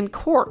in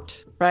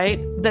court, right,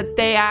 that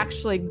they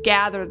actually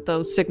gathered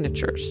those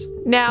signatures.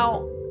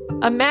 Now,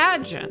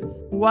 imagine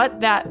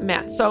what that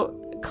meant. So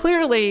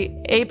clearly,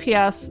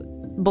 APS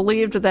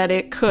believed that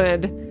it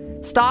could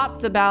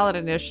stop the ballot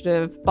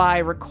initiative by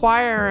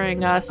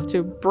requiring us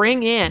to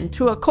bring in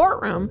to a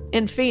courtroom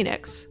in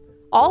Phoenix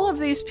all of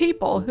these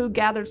people who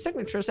gathered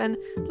signatures. And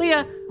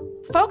Leah,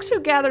 folks who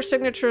gather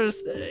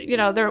signatures,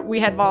 we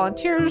had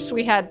volunteers,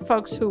 we had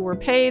folks who were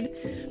paid.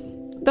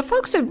 The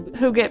folks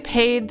who get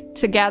paid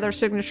to gather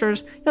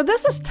signatures,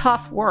 this is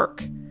tough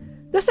work.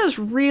 This is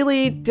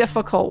really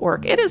difficult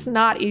work. It is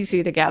not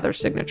easy to gather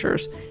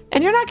signatures,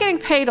 and you're not getting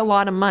paid a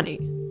lot of money.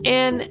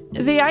 And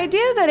the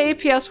idea that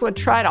APS would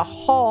try to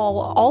haul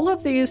all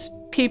of these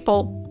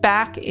people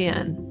back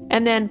in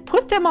and then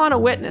put them on a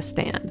witness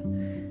stand.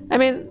 I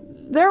mean,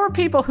 there were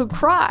people who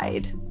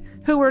cried,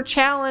 who were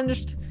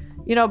challenged,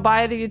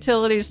 by the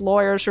utilities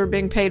lawyers who were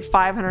being paid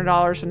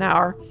 $500 an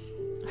hour,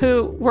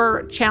 who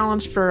were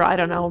challenged for,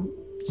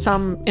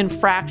 some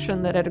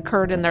infraction that had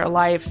occurred in their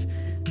life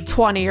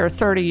 20 or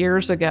 30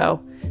 years ago,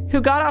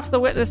 who got off the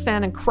witness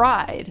stand and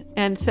cried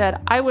and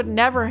said, I would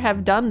never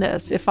have done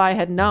this if I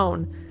had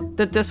known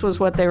that this was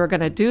what they were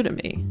going to do to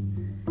me.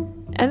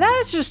 And that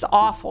is just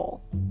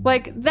awful.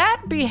 Like,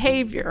 that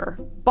behavior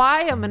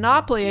by a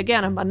monopoly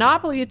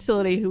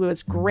utility who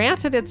was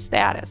granted its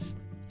status,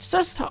 it's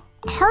just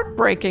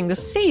heartbreaking to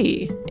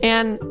see.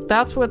 And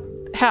that's what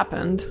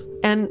happened.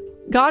 And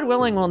God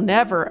willing will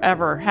never,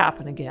 ever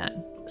happen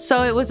again.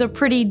 So it was a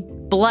pretty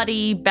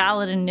bloody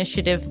ballot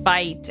initiative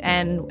fight.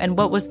 And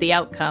what was the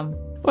outcome?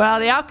 Well,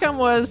 the outcome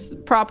was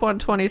Prop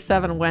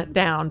 127 went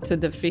down to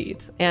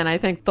defeat. And I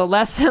think the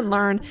lesson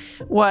learned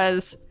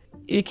was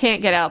you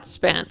can't get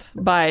outspent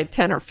by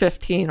 10 or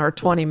 15 or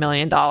 $20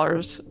 million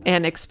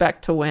and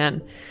expect to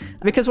win.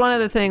 Because one of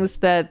the things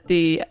that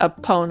the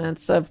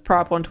opponents of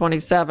Prop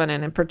 127,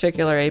 and in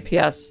particular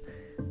APS,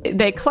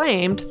 they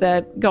claimed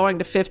that going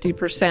to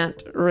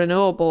 50%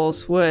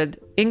 renewables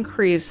would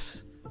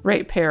increase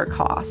ratepayer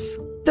costs.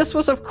 This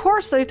was, of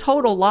course, a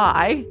total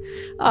lie,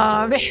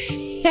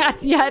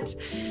 and yet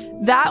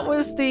that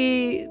was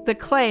the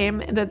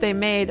claim that they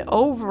made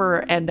over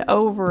and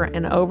over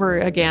and over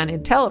again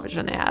in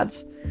television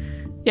ads.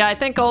 Yeah, I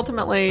think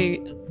ultimately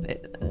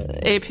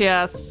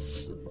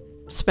APS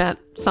spent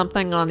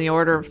something on the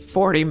order of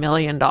 $40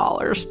 million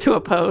to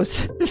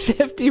oppose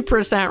 50%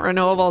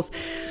 renewables,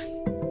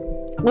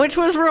 which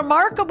was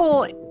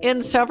remarkable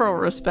in several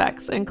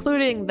respects,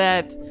 including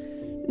that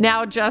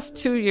now, just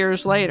 2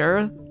 years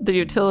later, the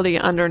utility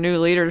under new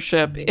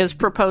leadership is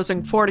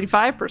proposing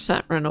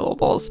 45%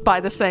 renewables by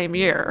the same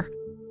year.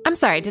 I'm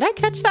sorry, did I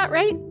catch that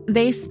right?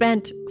 They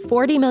spent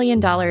 $40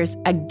 million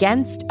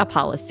against a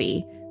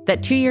policy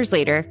that 2 years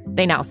later,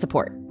 they now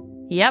support.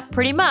 Yep,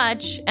 pretty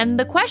much. And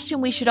the question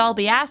we should all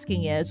be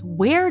asking is,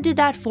 where did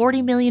that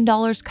 $40 million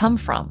come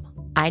from?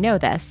 I know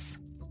this.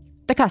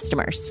 The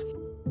customers.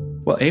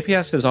 Well,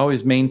 APS has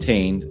always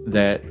maintained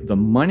that the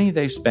money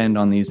they spend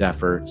on these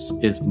efforts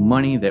is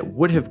money that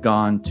would have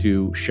gone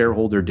to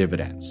shareholder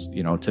dividends,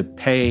 to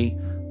pay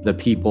the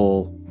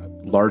people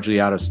largely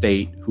out of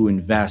state who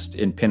invest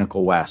in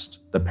Pinnacle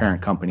West, the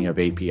parent company of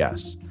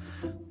APS.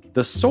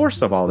 The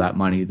source of all that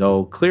money,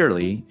 though,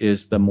 clearly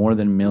is the more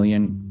than 1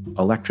 million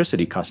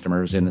electricity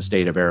customers in the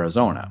state of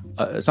Arizona.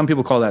 Some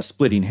people call that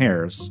splitting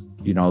hairs,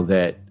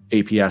 that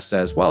APS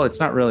says, well,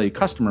 it's not really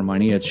customer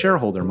money, it's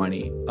shareholder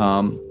money.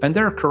 And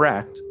they're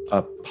correct.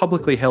 A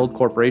publicly held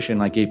corporation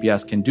like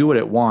APS can do what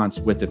it wants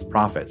with its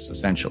profits,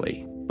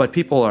 essentially. But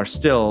people are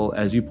still,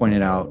 as you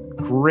pointed out,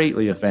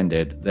 greatly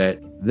offended that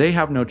they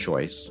have no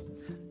choice.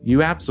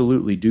 You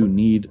absolutely do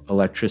need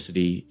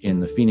electricity in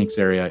the Phoenix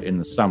area in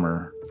the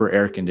summer for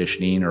air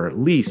conditioning, or at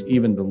least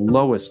even the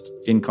lowest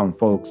income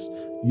folks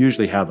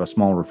usually have a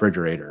small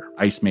refrigerator,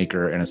 ice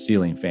maker, and a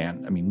ceiling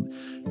fan. I mean,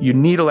 you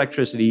need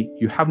electricity.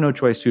 You have no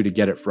choice who to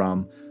get it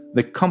from.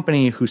 The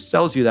company who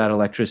sells you that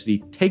electricity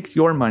takes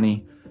your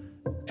money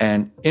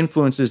and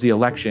influences the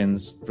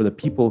elections for the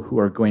people who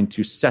are going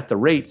to set the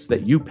rates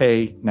that you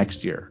pay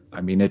next year.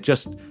 I mean, it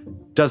just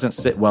doesn't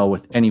sit well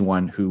with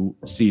anyone who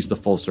sees the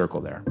full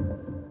circle there.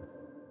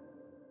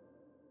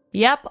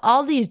 Yep,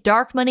 all these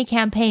dark money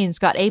campaigns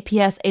got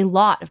APS a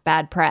lot of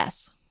bad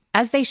press.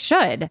 As they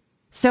should.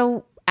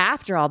 So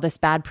after all this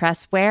bad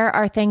press, where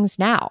are things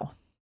now?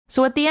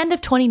 So at the end of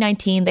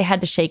 2019, they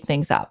had to shake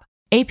things up.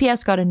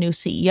 APS got a new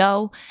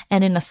CEO,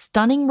 and in a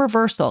stunning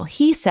reversal,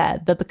 he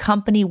said that the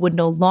company would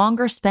no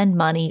longer spend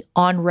money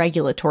on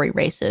regulatory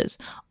races,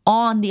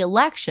 on the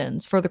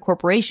elections for the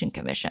Corporation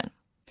Commission.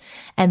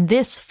 And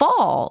this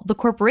fall, the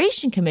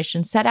Corporation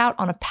Commission set out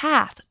on a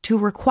path to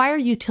require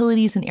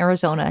utilities in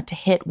Arizona to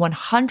hit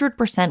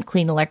 100%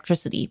 clean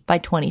electricity by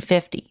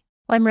 2050.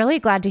 Well, I'm really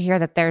glad to hear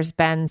that there's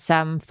been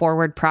some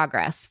forward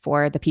progress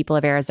for the people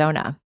of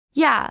Arizona.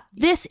 Yeah,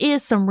 this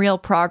is some real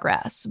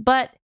progress,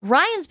 but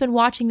Ryan's been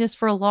watching this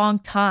for a long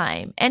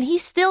time, and he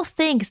still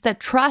thinks that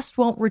trust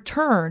won't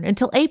return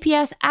until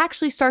APS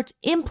actually starts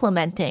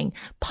implementing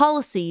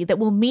policy that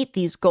will meet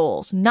these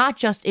goals, not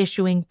just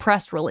issuing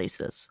press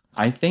releases.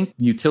 I think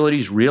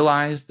utilities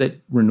realize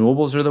that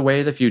renewables are the way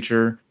of the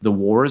future. The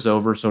war is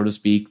over, so to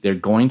speak. They're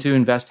going to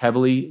invest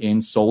heavily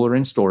in solar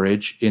and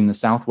storage in the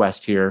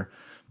Southwest here.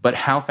 But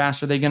how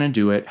fast are they going to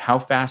do it? How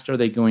fast are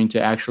they going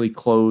to actually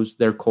close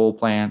their coal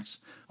plants?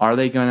 Are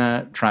they going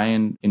to try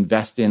and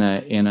invest in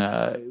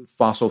a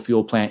fossil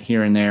fuel plant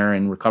here and there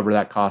and recover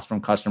that cost from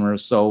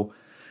customers? So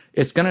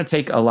it's going to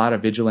take a lot of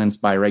vigilance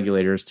by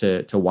regulators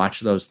to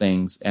watch those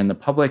things. And the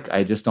public,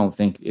 I just don't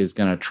think, is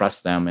going to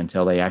trust them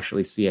until they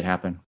actually see it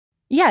happen.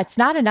 Yeah, it's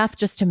not enough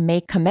just to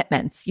make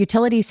commitments.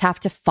 Utilities have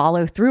to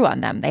follow through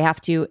on them. They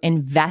have to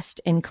invest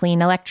in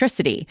clean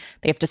electricity.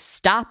 They have to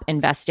stop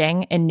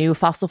investing in new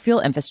fossil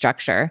fuel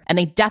infrastructure. And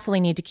they definitely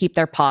need to keep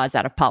their paws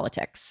out of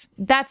politics.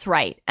 That's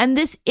right. And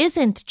this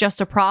isn't just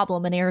a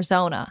problem in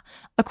Arizona.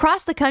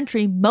 Across the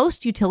country,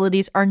 most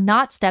utilities are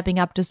not stepping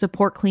up to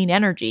support clean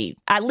energy,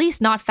 at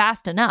least not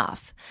fast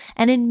enough.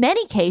 And in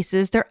many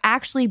cases, they're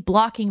actually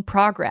blocking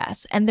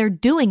progress, and they're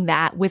doing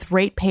that with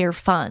ratepayer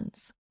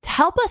funds. To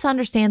help us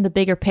understand the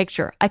bigger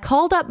picture, I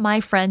called up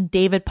my friend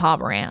David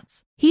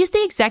Pomerantz. He's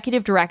the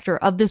executive director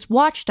of this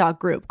watchdog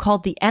group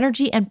called the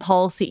Energy and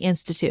Policy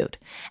Institute,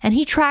 and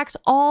he tracks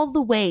all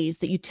the ways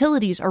that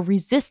utilities are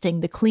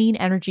resisting the clean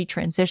energy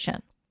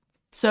transition.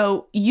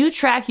 So you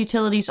track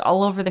utilities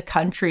all over the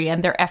country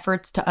and their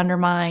efforts to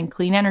undermine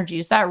clean energy.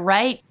 Is that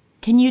right?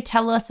 Can you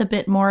tell us a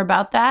bit more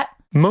about that?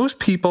 Most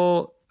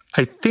people,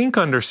 I think,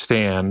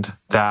 understand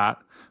that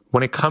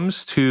when it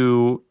comes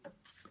to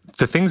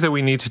the things that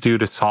we need to do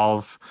to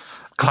solve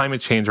climate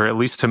change, or at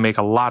least to make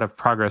a lot of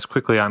progress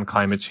quickly on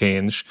climate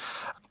change,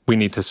 we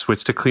need to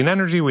switch to clean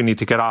energy. We need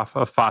to get off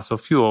of fossil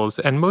fuels.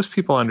 And most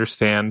people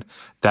understand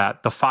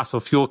that the fossil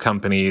fuel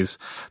companies,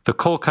 the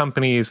coal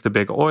companies, the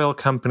big oil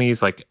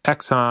companies like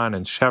Exxon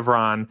and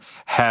Chevron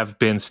have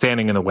been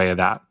standing in the way of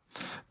that.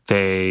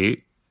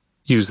 They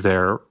use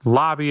their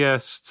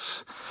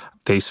lobbyists.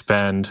 They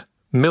spend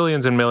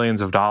millions and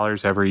millions of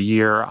dollars every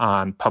year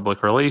on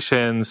public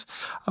relations.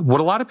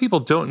 What a lot of people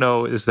don't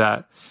know is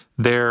that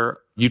their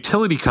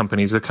utility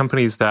companies, the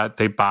companies that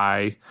they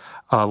buy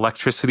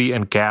electricity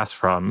and gas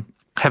from,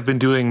 have been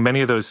doing many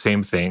of those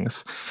same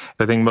things.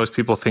 I think most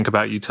people think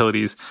about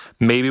utilities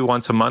maybe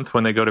once a month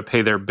when they go to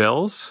pay their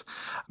bills,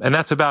 and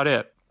that's about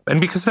it.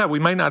 And because of that, we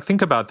might not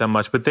think about them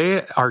much, but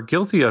they are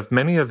guilty of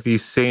many of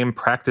these same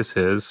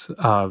practices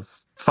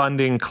of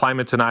funding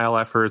climate denial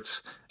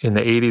efforts in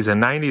the 80s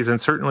and 90s, and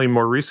certainly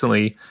more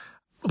recently,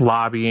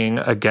 lobbying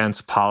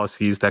against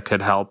policies that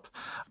could help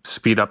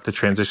speed up the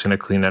transition to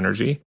clean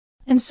energy.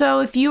 And so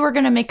if you were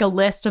going to make a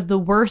list of the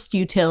worst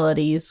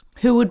utilities,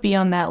 who would be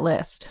on that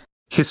list?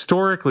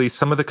 Historically,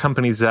 some of the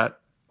companies that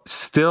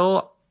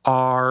still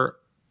are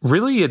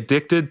really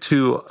addicted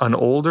to an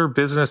older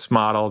business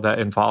model that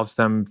involves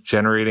them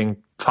generating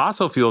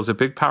fossil fuels at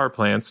big power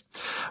plants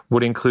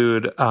would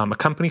include a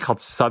company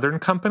called Southern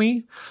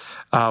Company,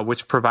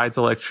 which provides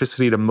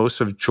electricity to most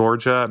of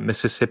Georgia,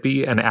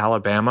 Mississippi, and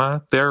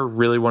Alabama. They're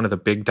really one of the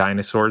big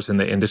dinosaurs in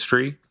the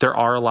industry. There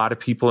are a lot of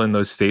people in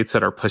those states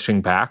that are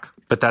pushing back,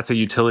 but that's a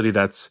utility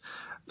that's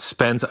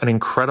spends an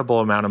incredible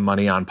amount of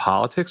money on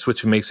politics,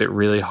 which makes it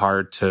really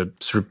hard to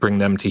sort of bring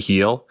them to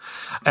heel.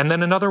 And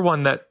then another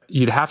one that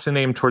you'd have to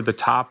name toward the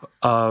top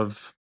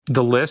of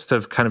the list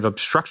of kind of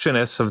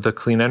obstructionists of the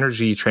clean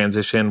energy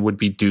transition would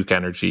be Duke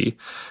Energy.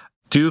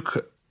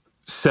 Duke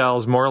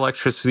sells more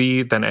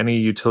electricity than any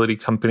utility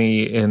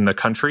company in the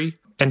country.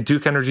 And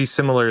Duke Energy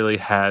similarly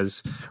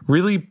has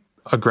really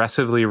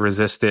aggressively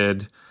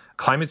resisted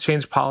climate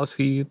change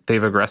policy.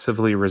 They've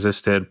aggressively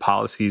resisted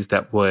policies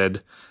that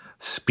would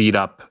speed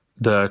up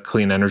the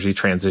clean energy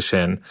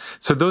transition.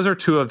 So those are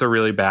two of the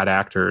really bad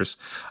actors.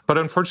 But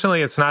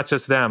unfortunately, it's not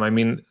just them. I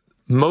mean,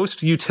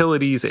 most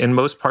utilities in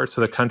most parts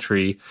of the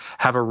country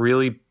have a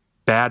really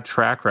bad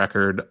track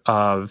record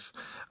of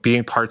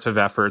being parts of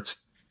efforts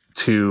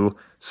to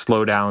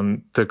slow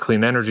down the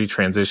clean energy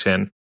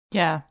transition.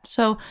 Yeah.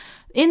 So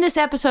in this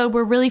episode,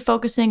 we're really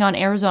focusing on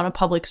Arizona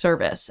Public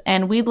Service,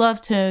 and we'd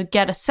love to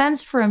get a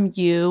sense from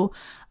you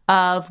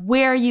of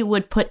where you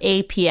would put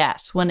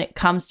APS when it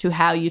comes to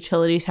how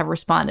utilities have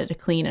responded to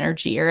clean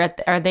energy.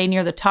 Are they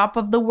near the top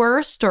of the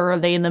worst, or are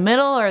they in the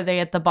middle, or are they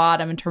at the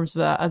bottom in terms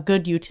of a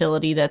good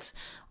utility that's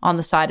on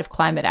the side of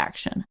climate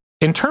action?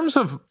 In terms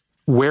of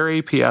where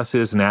APS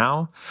is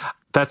now,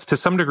 that's to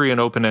some degree an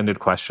open-ended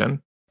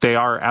question. They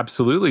are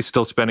absolutely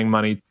still spending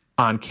money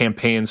on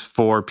campaigns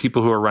for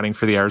people who are running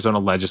for the Arizona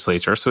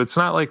legislature. So it's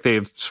not like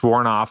they've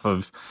sworn off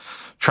of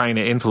trying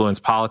to influence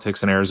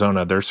politics in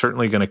Arizona. They're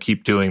certainly going to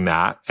keep doing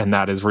that, and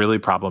that is really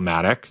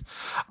problematic.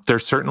 They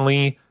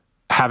certainly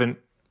haven't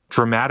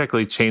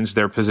dramatically changed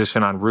their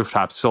position on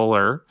rooftop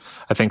solar.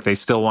 I think they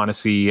still want to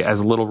see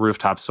as little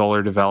rooftop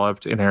solar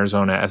developed in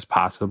Arizona as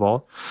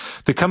possible.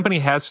 The company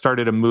has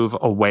started to move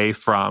away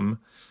from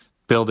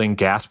building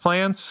gas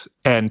plants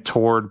and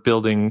toward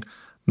building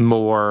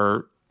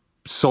more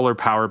solar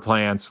power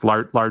plants,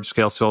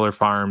 large-scale solar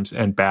farms,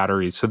 and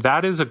batteries. So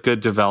that is a good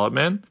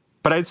development.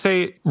 But I'd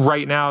say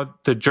right now,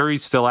 the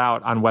jury's still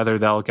out on whether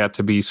they'll get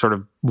to be sort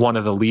of one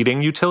of the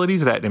leading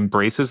utilities that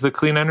embraces the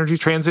clean energy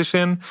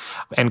transition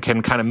and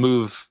can kind of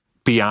move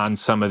beyond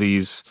some of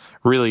these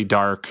really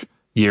dark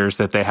years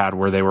that they had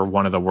where they were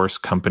one of the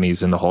worst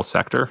companies in the whole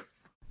sector.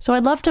 So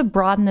I'd love to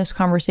broaden this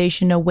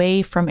conversation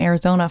away from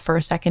Arizona for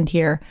a second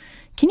here.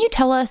 Can you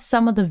tell us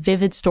some of the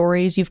vivid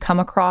stories you've come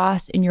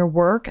across in your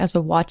work as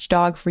a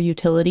watchdog for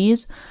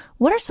utilities?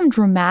 What are some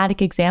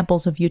dramatic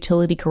examples of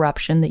utility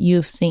corruption that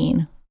you've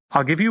seen?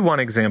 I'll give you one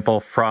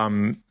example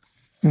from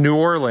New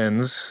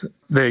Orleans.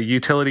 The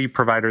utility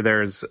provider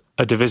there is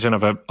a division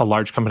of a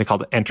large company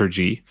called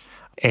Entergy,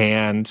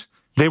 and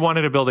they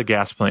wanted to build a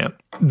gas plant.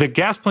 The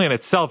gas plant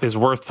itself is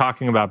worth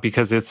talking about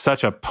because it's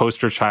such a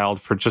poster child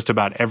for just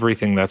about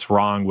everything that's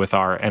wrong with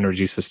our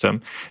energy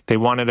system. They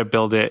wanted to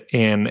build it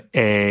in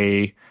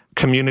a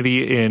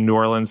community in New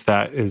Orleans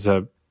that is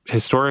a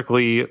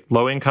historically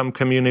low-income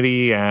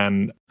community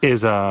and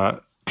is a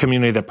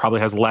community that probably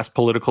has less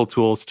political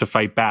tools to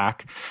fight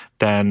back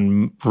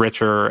than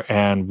richer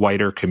and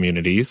whiter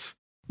communities.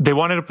 They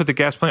wanted to put the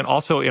gas plant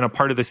also in a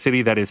part of the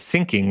city that is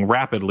sinking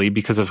rapidly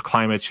because of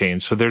climate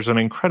change. So there's an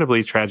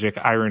incredibly tragic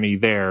irony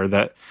there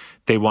that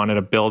they wanted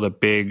to build a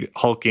big,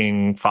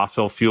 hulking,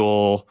 fossil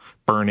fuel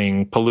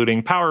burning,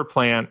 polluting power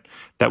plant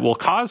that will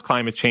cause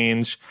climate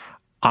change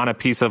on a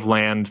piece of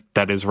land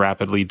that is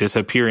rapidly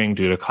disappearing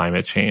due to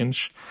climate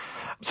change.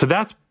 So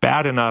that's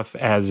bad enough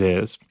as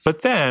is.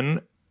 But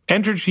then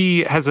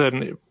Entergy has a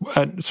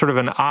sort of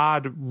an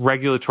odd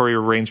regulatory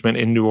arrangement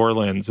in New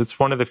Orleans. It's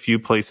one of the few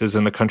places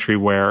in the country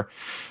where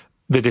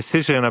the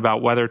decision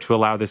about whether to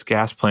allow this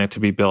gas plant to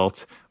be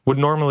built would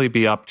normally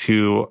be up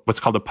to what's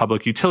called a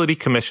Public Utility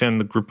Commission,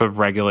 a group of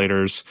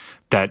regulators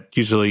that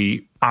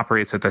usually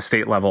operates at the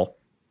state level.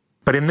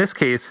 But in this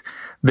case,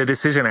 the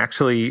decision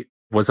actually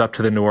was up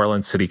to the New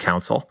Orleans City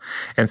Council.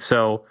 And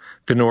so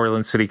the New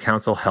Orleans City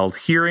Council held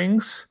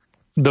hearings.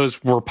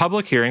 Those were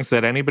public hearings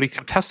that anybody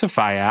could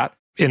testify at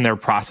in their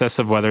process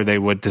of whether they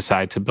would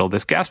decide to build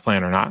this gas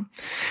plant or not.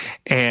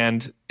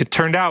 And it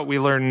turned out, we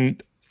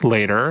learned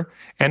later,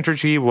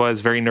 Entergy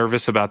was very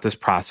nervous about this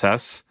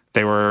process.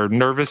 They were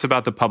nervous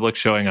about the public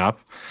showing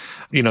up.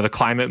 You know, the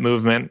climate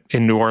movement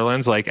in New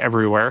Orleans, like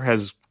everywhere,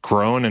 has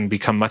grown and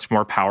become much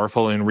more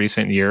powerful in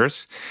recent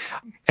years.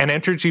 And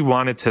Entergy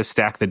wanted to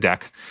stack the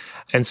deck.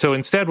 And so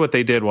instead what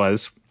they did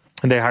was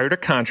they hired a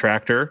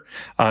contractor,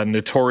 a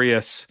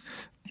notorious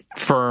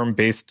firm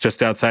based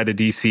just outside of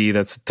DC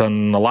that's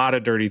done a lot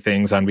of dirty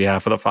things on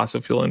behalf of the fossil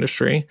fuel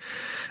industry.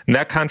 And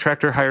that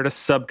contractor hired a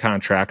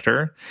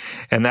subcontractor,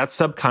 and that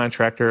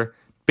subcontractor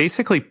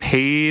basically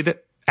paid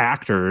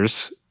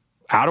actors,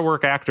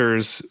 out-of-work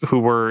actors who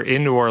were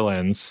in New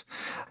Orleans,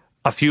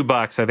 a few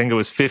bucks, I think it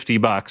was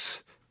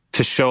 $50,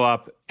 to show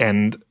up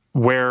and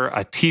wear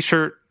a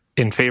T-shirt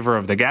in favor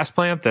of the gas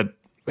plant that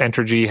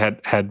Entergy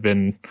had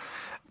been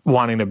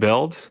wanting to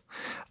build.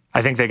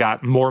 I think they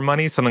got more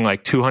money, something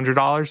like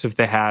 $200, if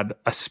they had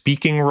a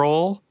speaking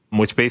role,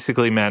 which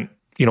basically meant,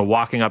 you know,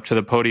 walking up to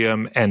the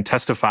podium and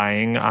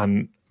testifying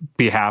on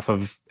behalf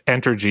of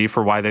Entergy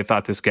for why they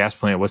thought this gas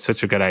plant was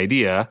such a good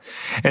idea.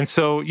 And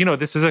so, you know,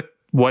 this is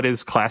what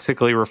is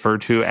classically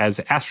referred to as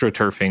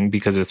astroturfing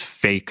because it's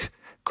fake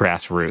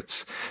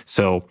grassroots.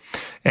 So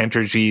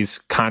Entergy's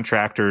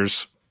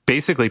contractors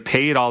basically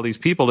paid all these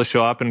people to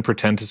show up and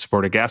pretend to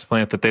support a gas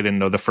plant that they didn't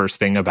know the first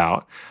thing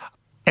about.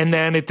 And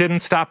then it didn't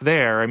stop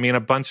there. I mean, a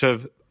bunch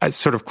of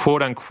sort of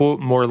quote unquote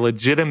more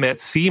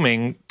legitimate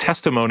seeming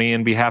testimony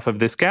in behalf of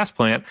this gas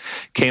plant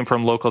came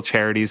from local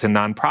charities and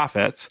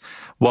nonprofits.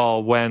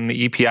 Well, when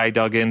the EPI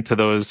dug into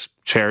those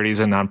charities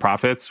and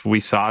nonprofits,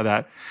 we saw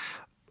that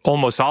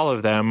almost all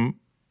of them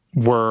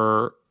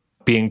were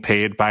being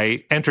paid by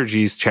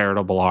Entergy's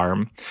charitable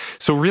arm.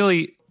 So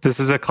really, this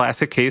is a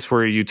classic case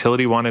where a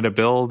utility wanted to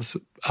build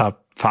a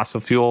fossil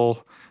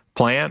fuel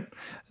plant,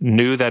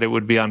 knew that it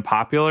would be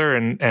unpopular,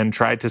 and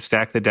tried to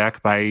stack the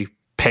deck by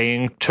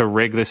paying to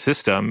rig the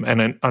system.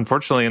 And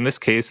unfortunately, in this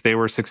case, they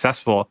were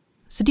successful.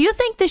 So do you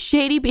think the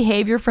shady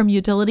behavior from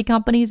utility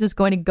companies is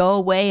going to go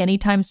away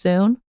anytime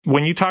soon?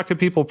 When you talk to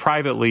people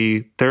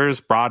privately, there is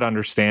broad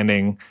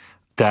understanding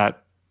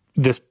that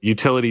this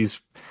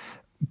utility's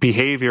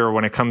behavior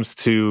when it comes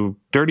to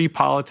dirty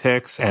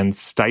politics and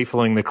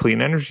stifling the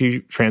clean energy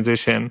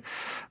transition,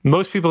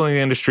 most people in the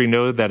industry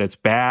know that it's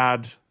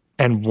bad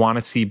and want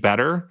to see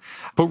better.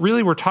 But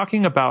really, we're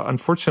talking about,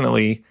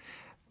 unfortunately,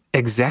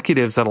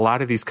 executives at a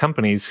lot of these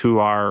companies who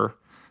are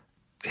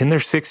in their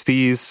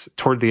 60s,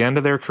 toward the end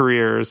of their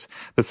careers.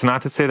 That's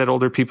not to say that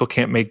older people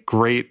can't make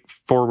great,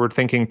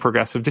 forward-thinking,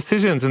 progressive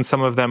decisions, and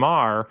some of them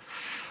are.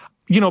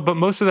 You know, but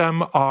most of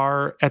them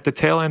are at the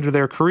tail end of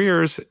their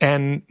careers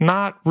and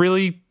not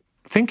really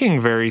thinking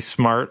very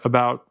smart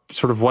about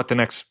sort of what the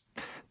next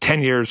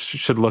 10 years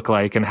should look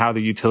like and how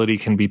the utility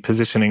can be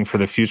positioning for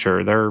the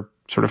future. They're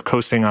sort of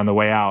coasting on the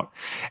way out.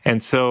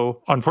 And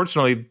so,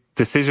 unfortunately,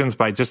 decisions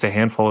by just a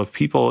handful of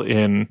people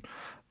in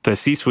the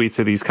C-suites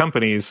of these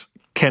companies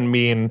can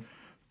mean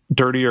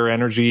dirtier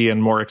energy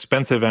and more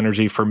expensive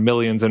energy for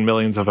millions and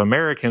millions of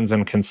Americans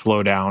and can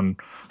slow down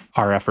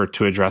our effort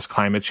to address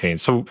climate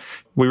change. So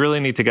we really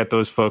need to get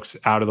those folks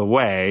out of the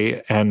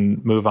way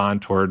and move on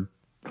toward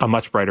a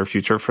much brighter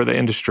future for the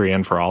industry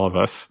and for all of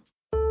us.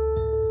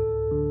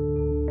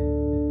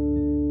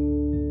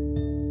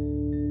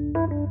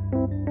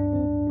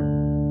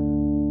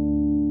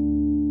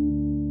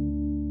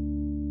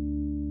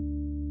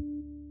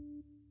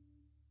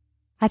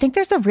 I think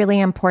there's a really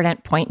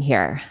important point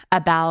here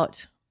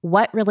about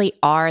what really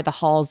are the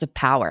halls of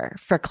power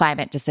for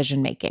climate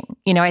decision making.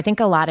 You know, I think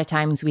a lot of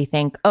times we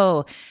think,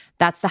 oh,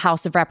 that's the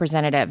House of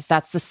Representatives,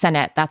 that's the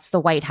Senate, that's the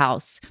White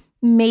House,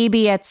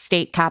 maybe it's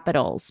state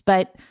capitals.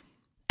 But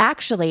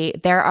actually,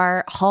 there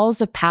are halls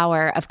of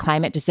power of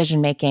climate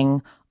decision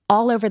making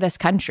all over this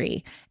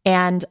country.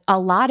 And a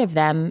lot of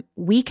them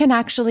we can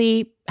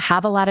actually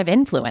have a lot of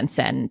influence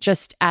in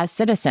just as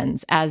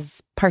citizens,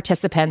 as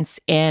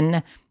participants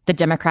in the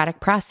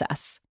democratic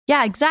process.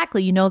 Yeah,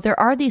 exactly. You know, there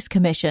are these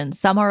commissions.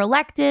 Some are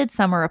elected,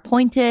 some are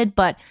appointed,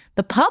 but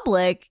the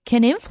public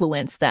can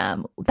influence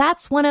them.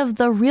 That's one of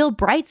the real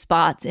bright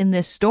spots in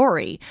this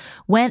story.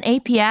 When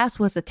APS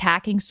was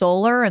attacking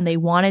solar and they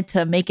wanted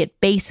to make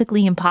it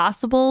basically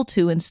impossible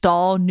to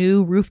install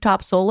new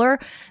rooftop solar,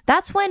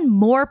 that's when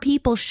more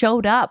people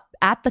showed up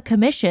at the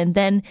commission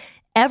than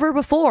ever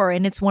before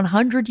in its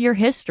 100-year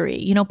history.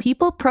 You know,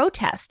 people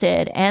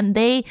protested and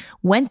they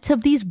went to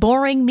these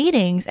boring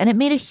meetings, and it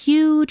made a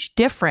huge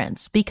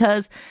difference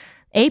because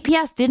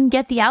APS didn't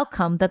get the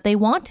outcome that they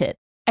wanted.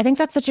 I think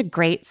that's such a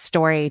great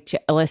story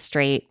to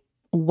illustrate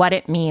what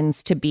it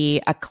means to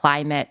be a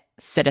climate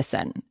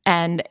citizen.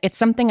 And it's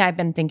something I've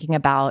been thinking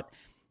about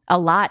a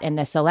lot in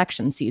this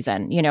election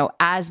season. You know,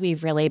 as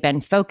we've really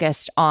been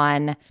focused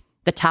on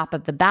the top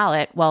of the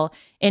ballot. Well,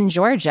 in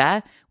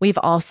Georgia, we've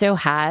also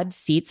had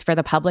seats for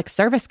the Public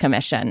Service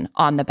Commission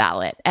on the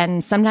ballot.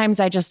 And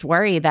sometimes I just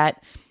worry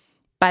that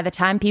by the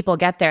time people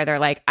get there, they're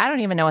like, I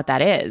don't even know what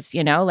that is.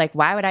 You know, like,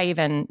 why would I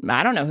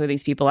don't know who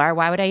these people are.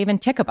 Why would I even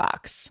tick a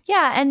box?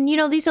 Yeah. And, you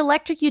know, these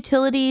electric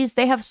utilities,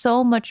 they have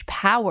so much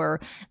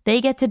power.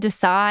 They get to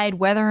decide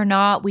whether or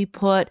not we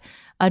put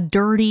a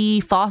dirty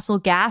fossil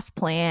gas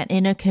plant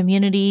in a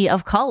community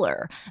of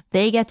color.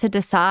 They get to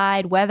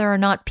decide whether or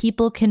not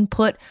people can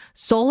put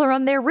solar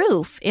on their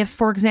roof if,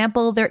 for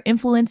example, they're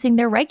influencing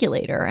their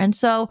regulator. And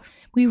so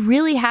we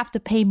really have to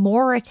pay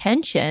more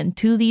attention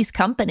to these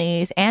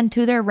companies and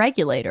to their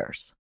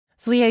regulators.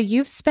 So, Leah,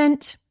 you've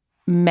spent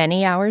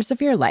many hours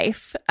of your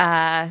life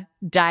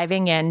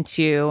diving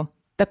into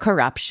the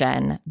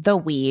corruption, the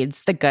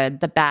weeds, the good,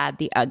 the bad,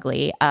 the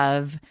ugly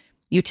of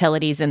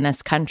utilities in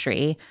this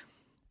country.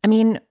 I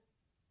mean,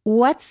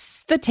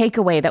 what's the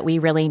takeaway that we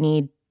really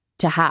need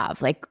to have?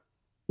 Like,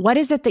 what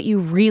is it that you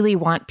really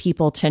want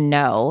people to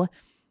know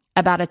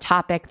about a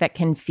topic that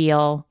can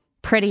feel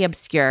pretty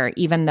obscure,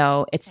 even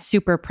though it's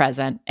super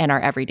present in our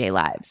everyday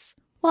lives?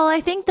 Well,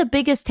 I think the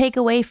biggest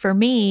takeaway for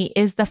me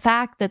is the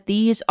fact that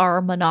these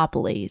are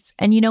monopolies.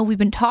 And, you know, we've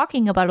been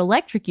talking about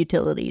electric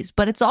utilities,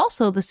 but it's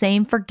also the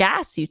same for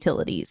gas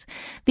utilities.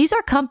 These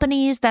are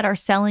companies that are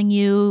selling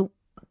you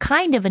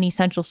kind of an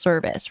essential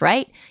service,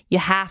 right? You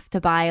have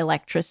to buy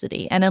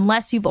electricity. And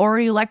unless you've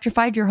already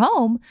electrified your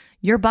home,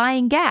 you're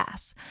buying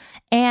gas.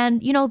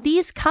 And, you know,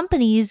 these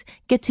companies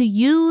get to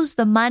use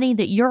the money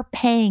that you're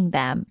paying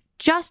them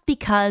just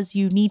because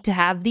you need to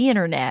have the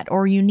internet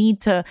or you need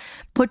to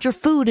put your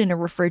food in a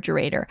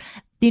refrigerator.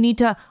 You need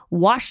to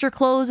wash your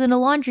clothes in a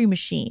laundry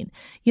machine.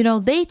 You know,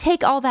 they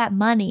take all that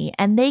money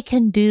and they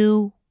can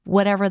do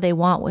whatever they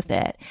want with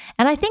it.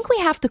 And I think we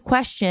have to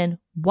question,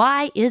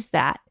 why is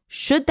that?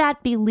 Should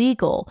that be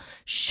legal?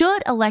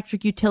 Should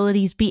electric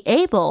utilities be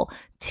able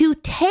to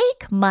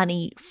take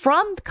money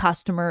from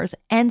customers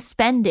and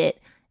spend it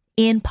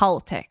in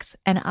politics?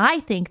 And I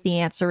think the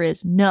answer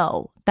is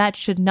no, that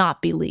should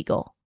not be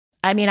legal.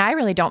 I mean, I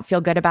really don't feel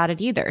good about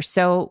it either.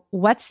 So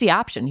what's the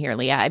option here,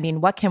 Leah? I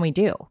mean, what can we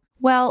do?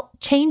 Well,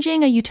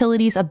 changing a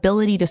utility's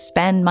ability to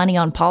spend money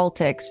on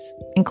politics,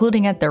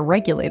 including at their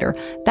regulator,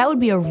 that would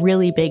be a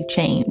really big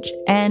change.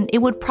 And it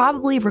would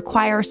probably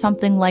require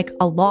something like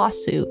a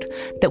lawsuit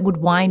that would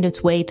wind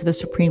its way to the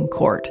Supreme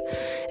Court.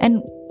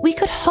 And we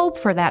could hope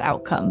for that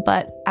outcome.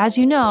 But as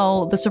you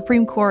know, the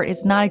Supreme Court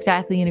is not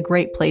exactly in a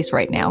great place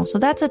right now. So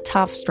that's a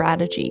tough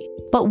strategy.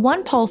 But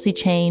one policy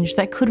change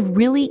that could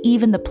really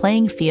even the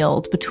playing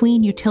field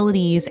between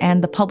utilities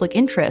and the public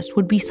interest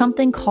would be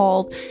something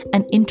called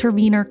an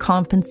intervener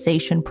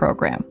compensation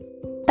program.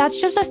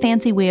 That's just a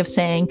fancy way of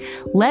saying,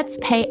 let's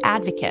pay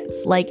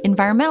advocates like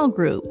environmental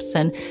groups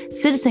and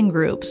citizen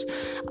groups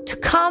to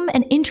come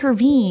and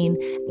intervene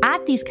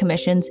at these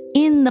commissions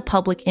in the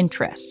public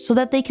interest so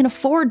that they can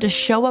afford to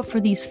show up for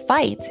these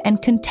fights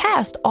and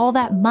contest all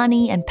that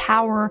money and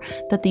power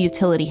that the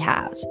utility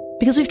has.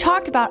 Because we've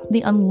talked about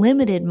the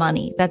unlimited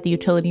money that the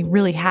utility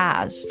really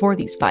has for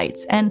these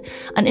fights. And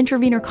an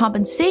intervenor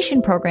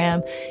compensation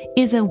program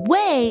is a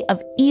way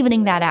of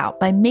evening that out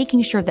by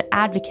making sure that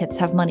advocates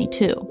have money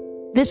too.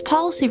 This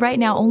policy right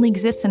now only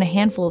exists in a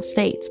handful of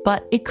states,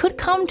 but it could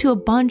come to a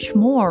bunch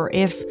more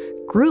if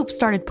groups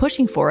started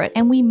pushing for it,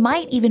 and we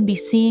might even be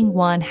seeing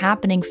one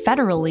happening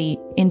federally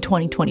in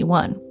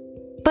 2021.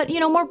 But,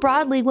 more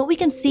broadly, what we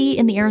can see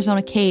in the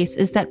Arizona case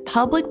is that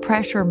public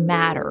pressure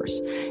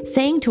matters.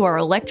 Saying to our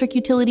electric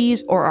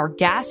utilities or our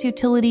gas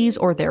utilities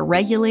or their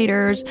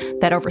regulators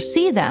that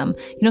oversee them,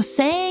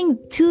 saying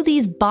to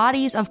these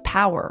bodies of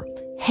power,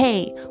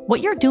 hey,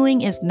 what you're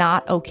doing is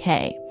not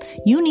okay.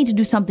 You need to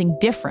do something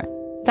different.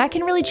 That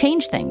can really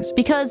change things,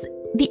 because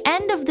the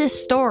end of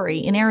this story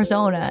in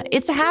Arizona,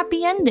 it's a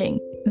happy ending.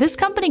 This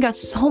company got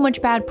so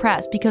much bad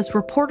press because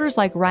reporters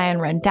like Ryan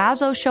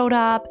Randazzo showed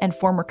up, and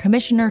former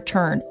commissioner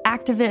turned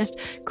activist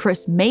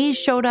Kris Mayes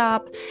showed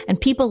up,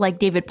 and people like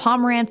David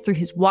Pomerantz through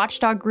his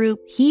watchdog group,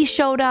 he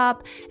showed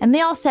up, and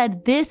they all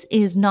said this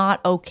is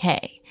not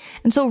okay.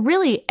 And so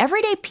really,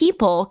 everyday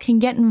people can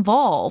get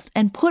involved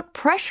and put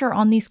pressure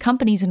on these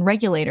companies and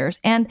regulators,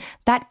 and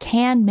that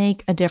can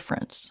make a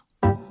difference.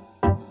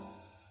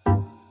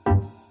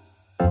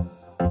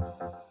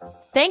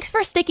 Thanks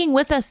for sticking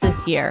with us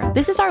this year.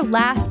 This is our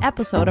last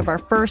episode of our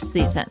first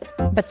season.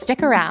 But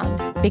stick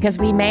around, because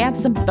we may have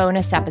some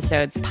bonus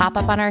episodes pop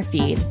up on our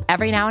feed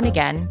every now and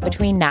again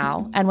between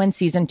now and when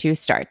season 2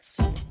 starts.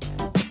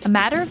 A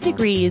Matter of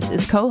Degrees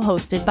is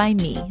co-hosted by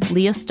me,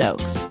 Leah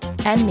Stokes.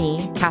 And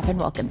me, Katherine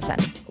Wilkinson.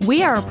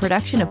 We are a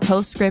production of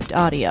Postscript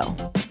Audio.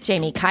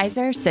 Jamie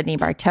Kaiser, Sydney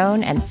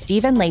Bartone, and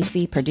Stephen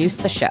Lacey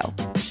produced the show.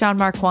 Sean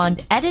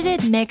Marquand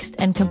edited, mixed,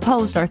 and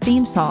composed our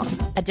theme song.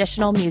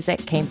 Additional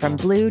music came from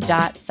Blue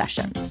Dot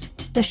Sessions.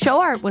 The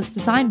show art was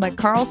designed by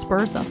Carl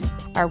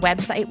Spurzum. Our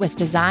website was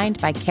designed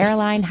by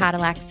Caroline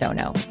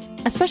Hadalac-Sono.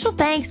 A special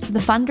thanks to the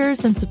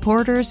funders and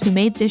supporters who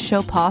made this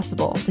show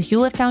possible: the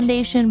Hewlett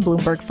Foundation,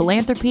 Bloomberg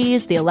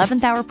Philanthropies, the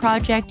 11th Hour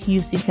Project,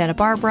 UC Santa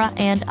Barbara,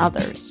 and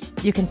others.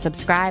 You can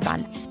subscribe on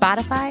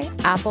Spotify,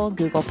 Apple,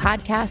 Google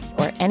Podcasts,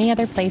 or any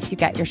other place you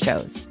get your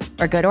shows.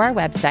 Or go to our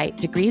website,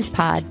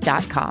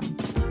 degreespod.com.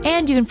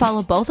 And you can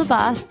follow both of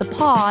us, the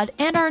pod,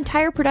 and our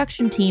entire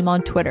production team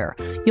on Twitter.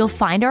 You'll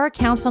find our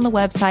accounts on the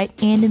website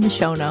and in the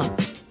show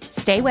notes.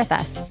 Stay with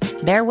us.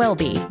 There will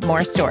be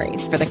more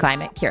stories for the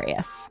climate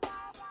curious.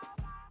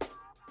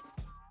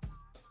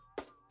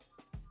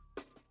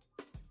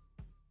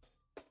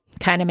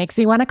 Kind of makes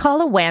me want to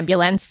call a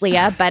wambulance,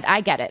 Leah, but I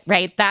get it,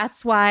 right?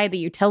 That's why the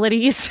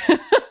utilities...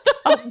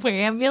 A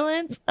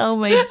wambulance? Oh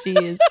my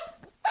jeez.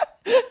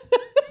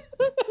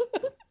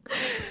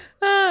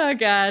 Oh,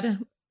 God.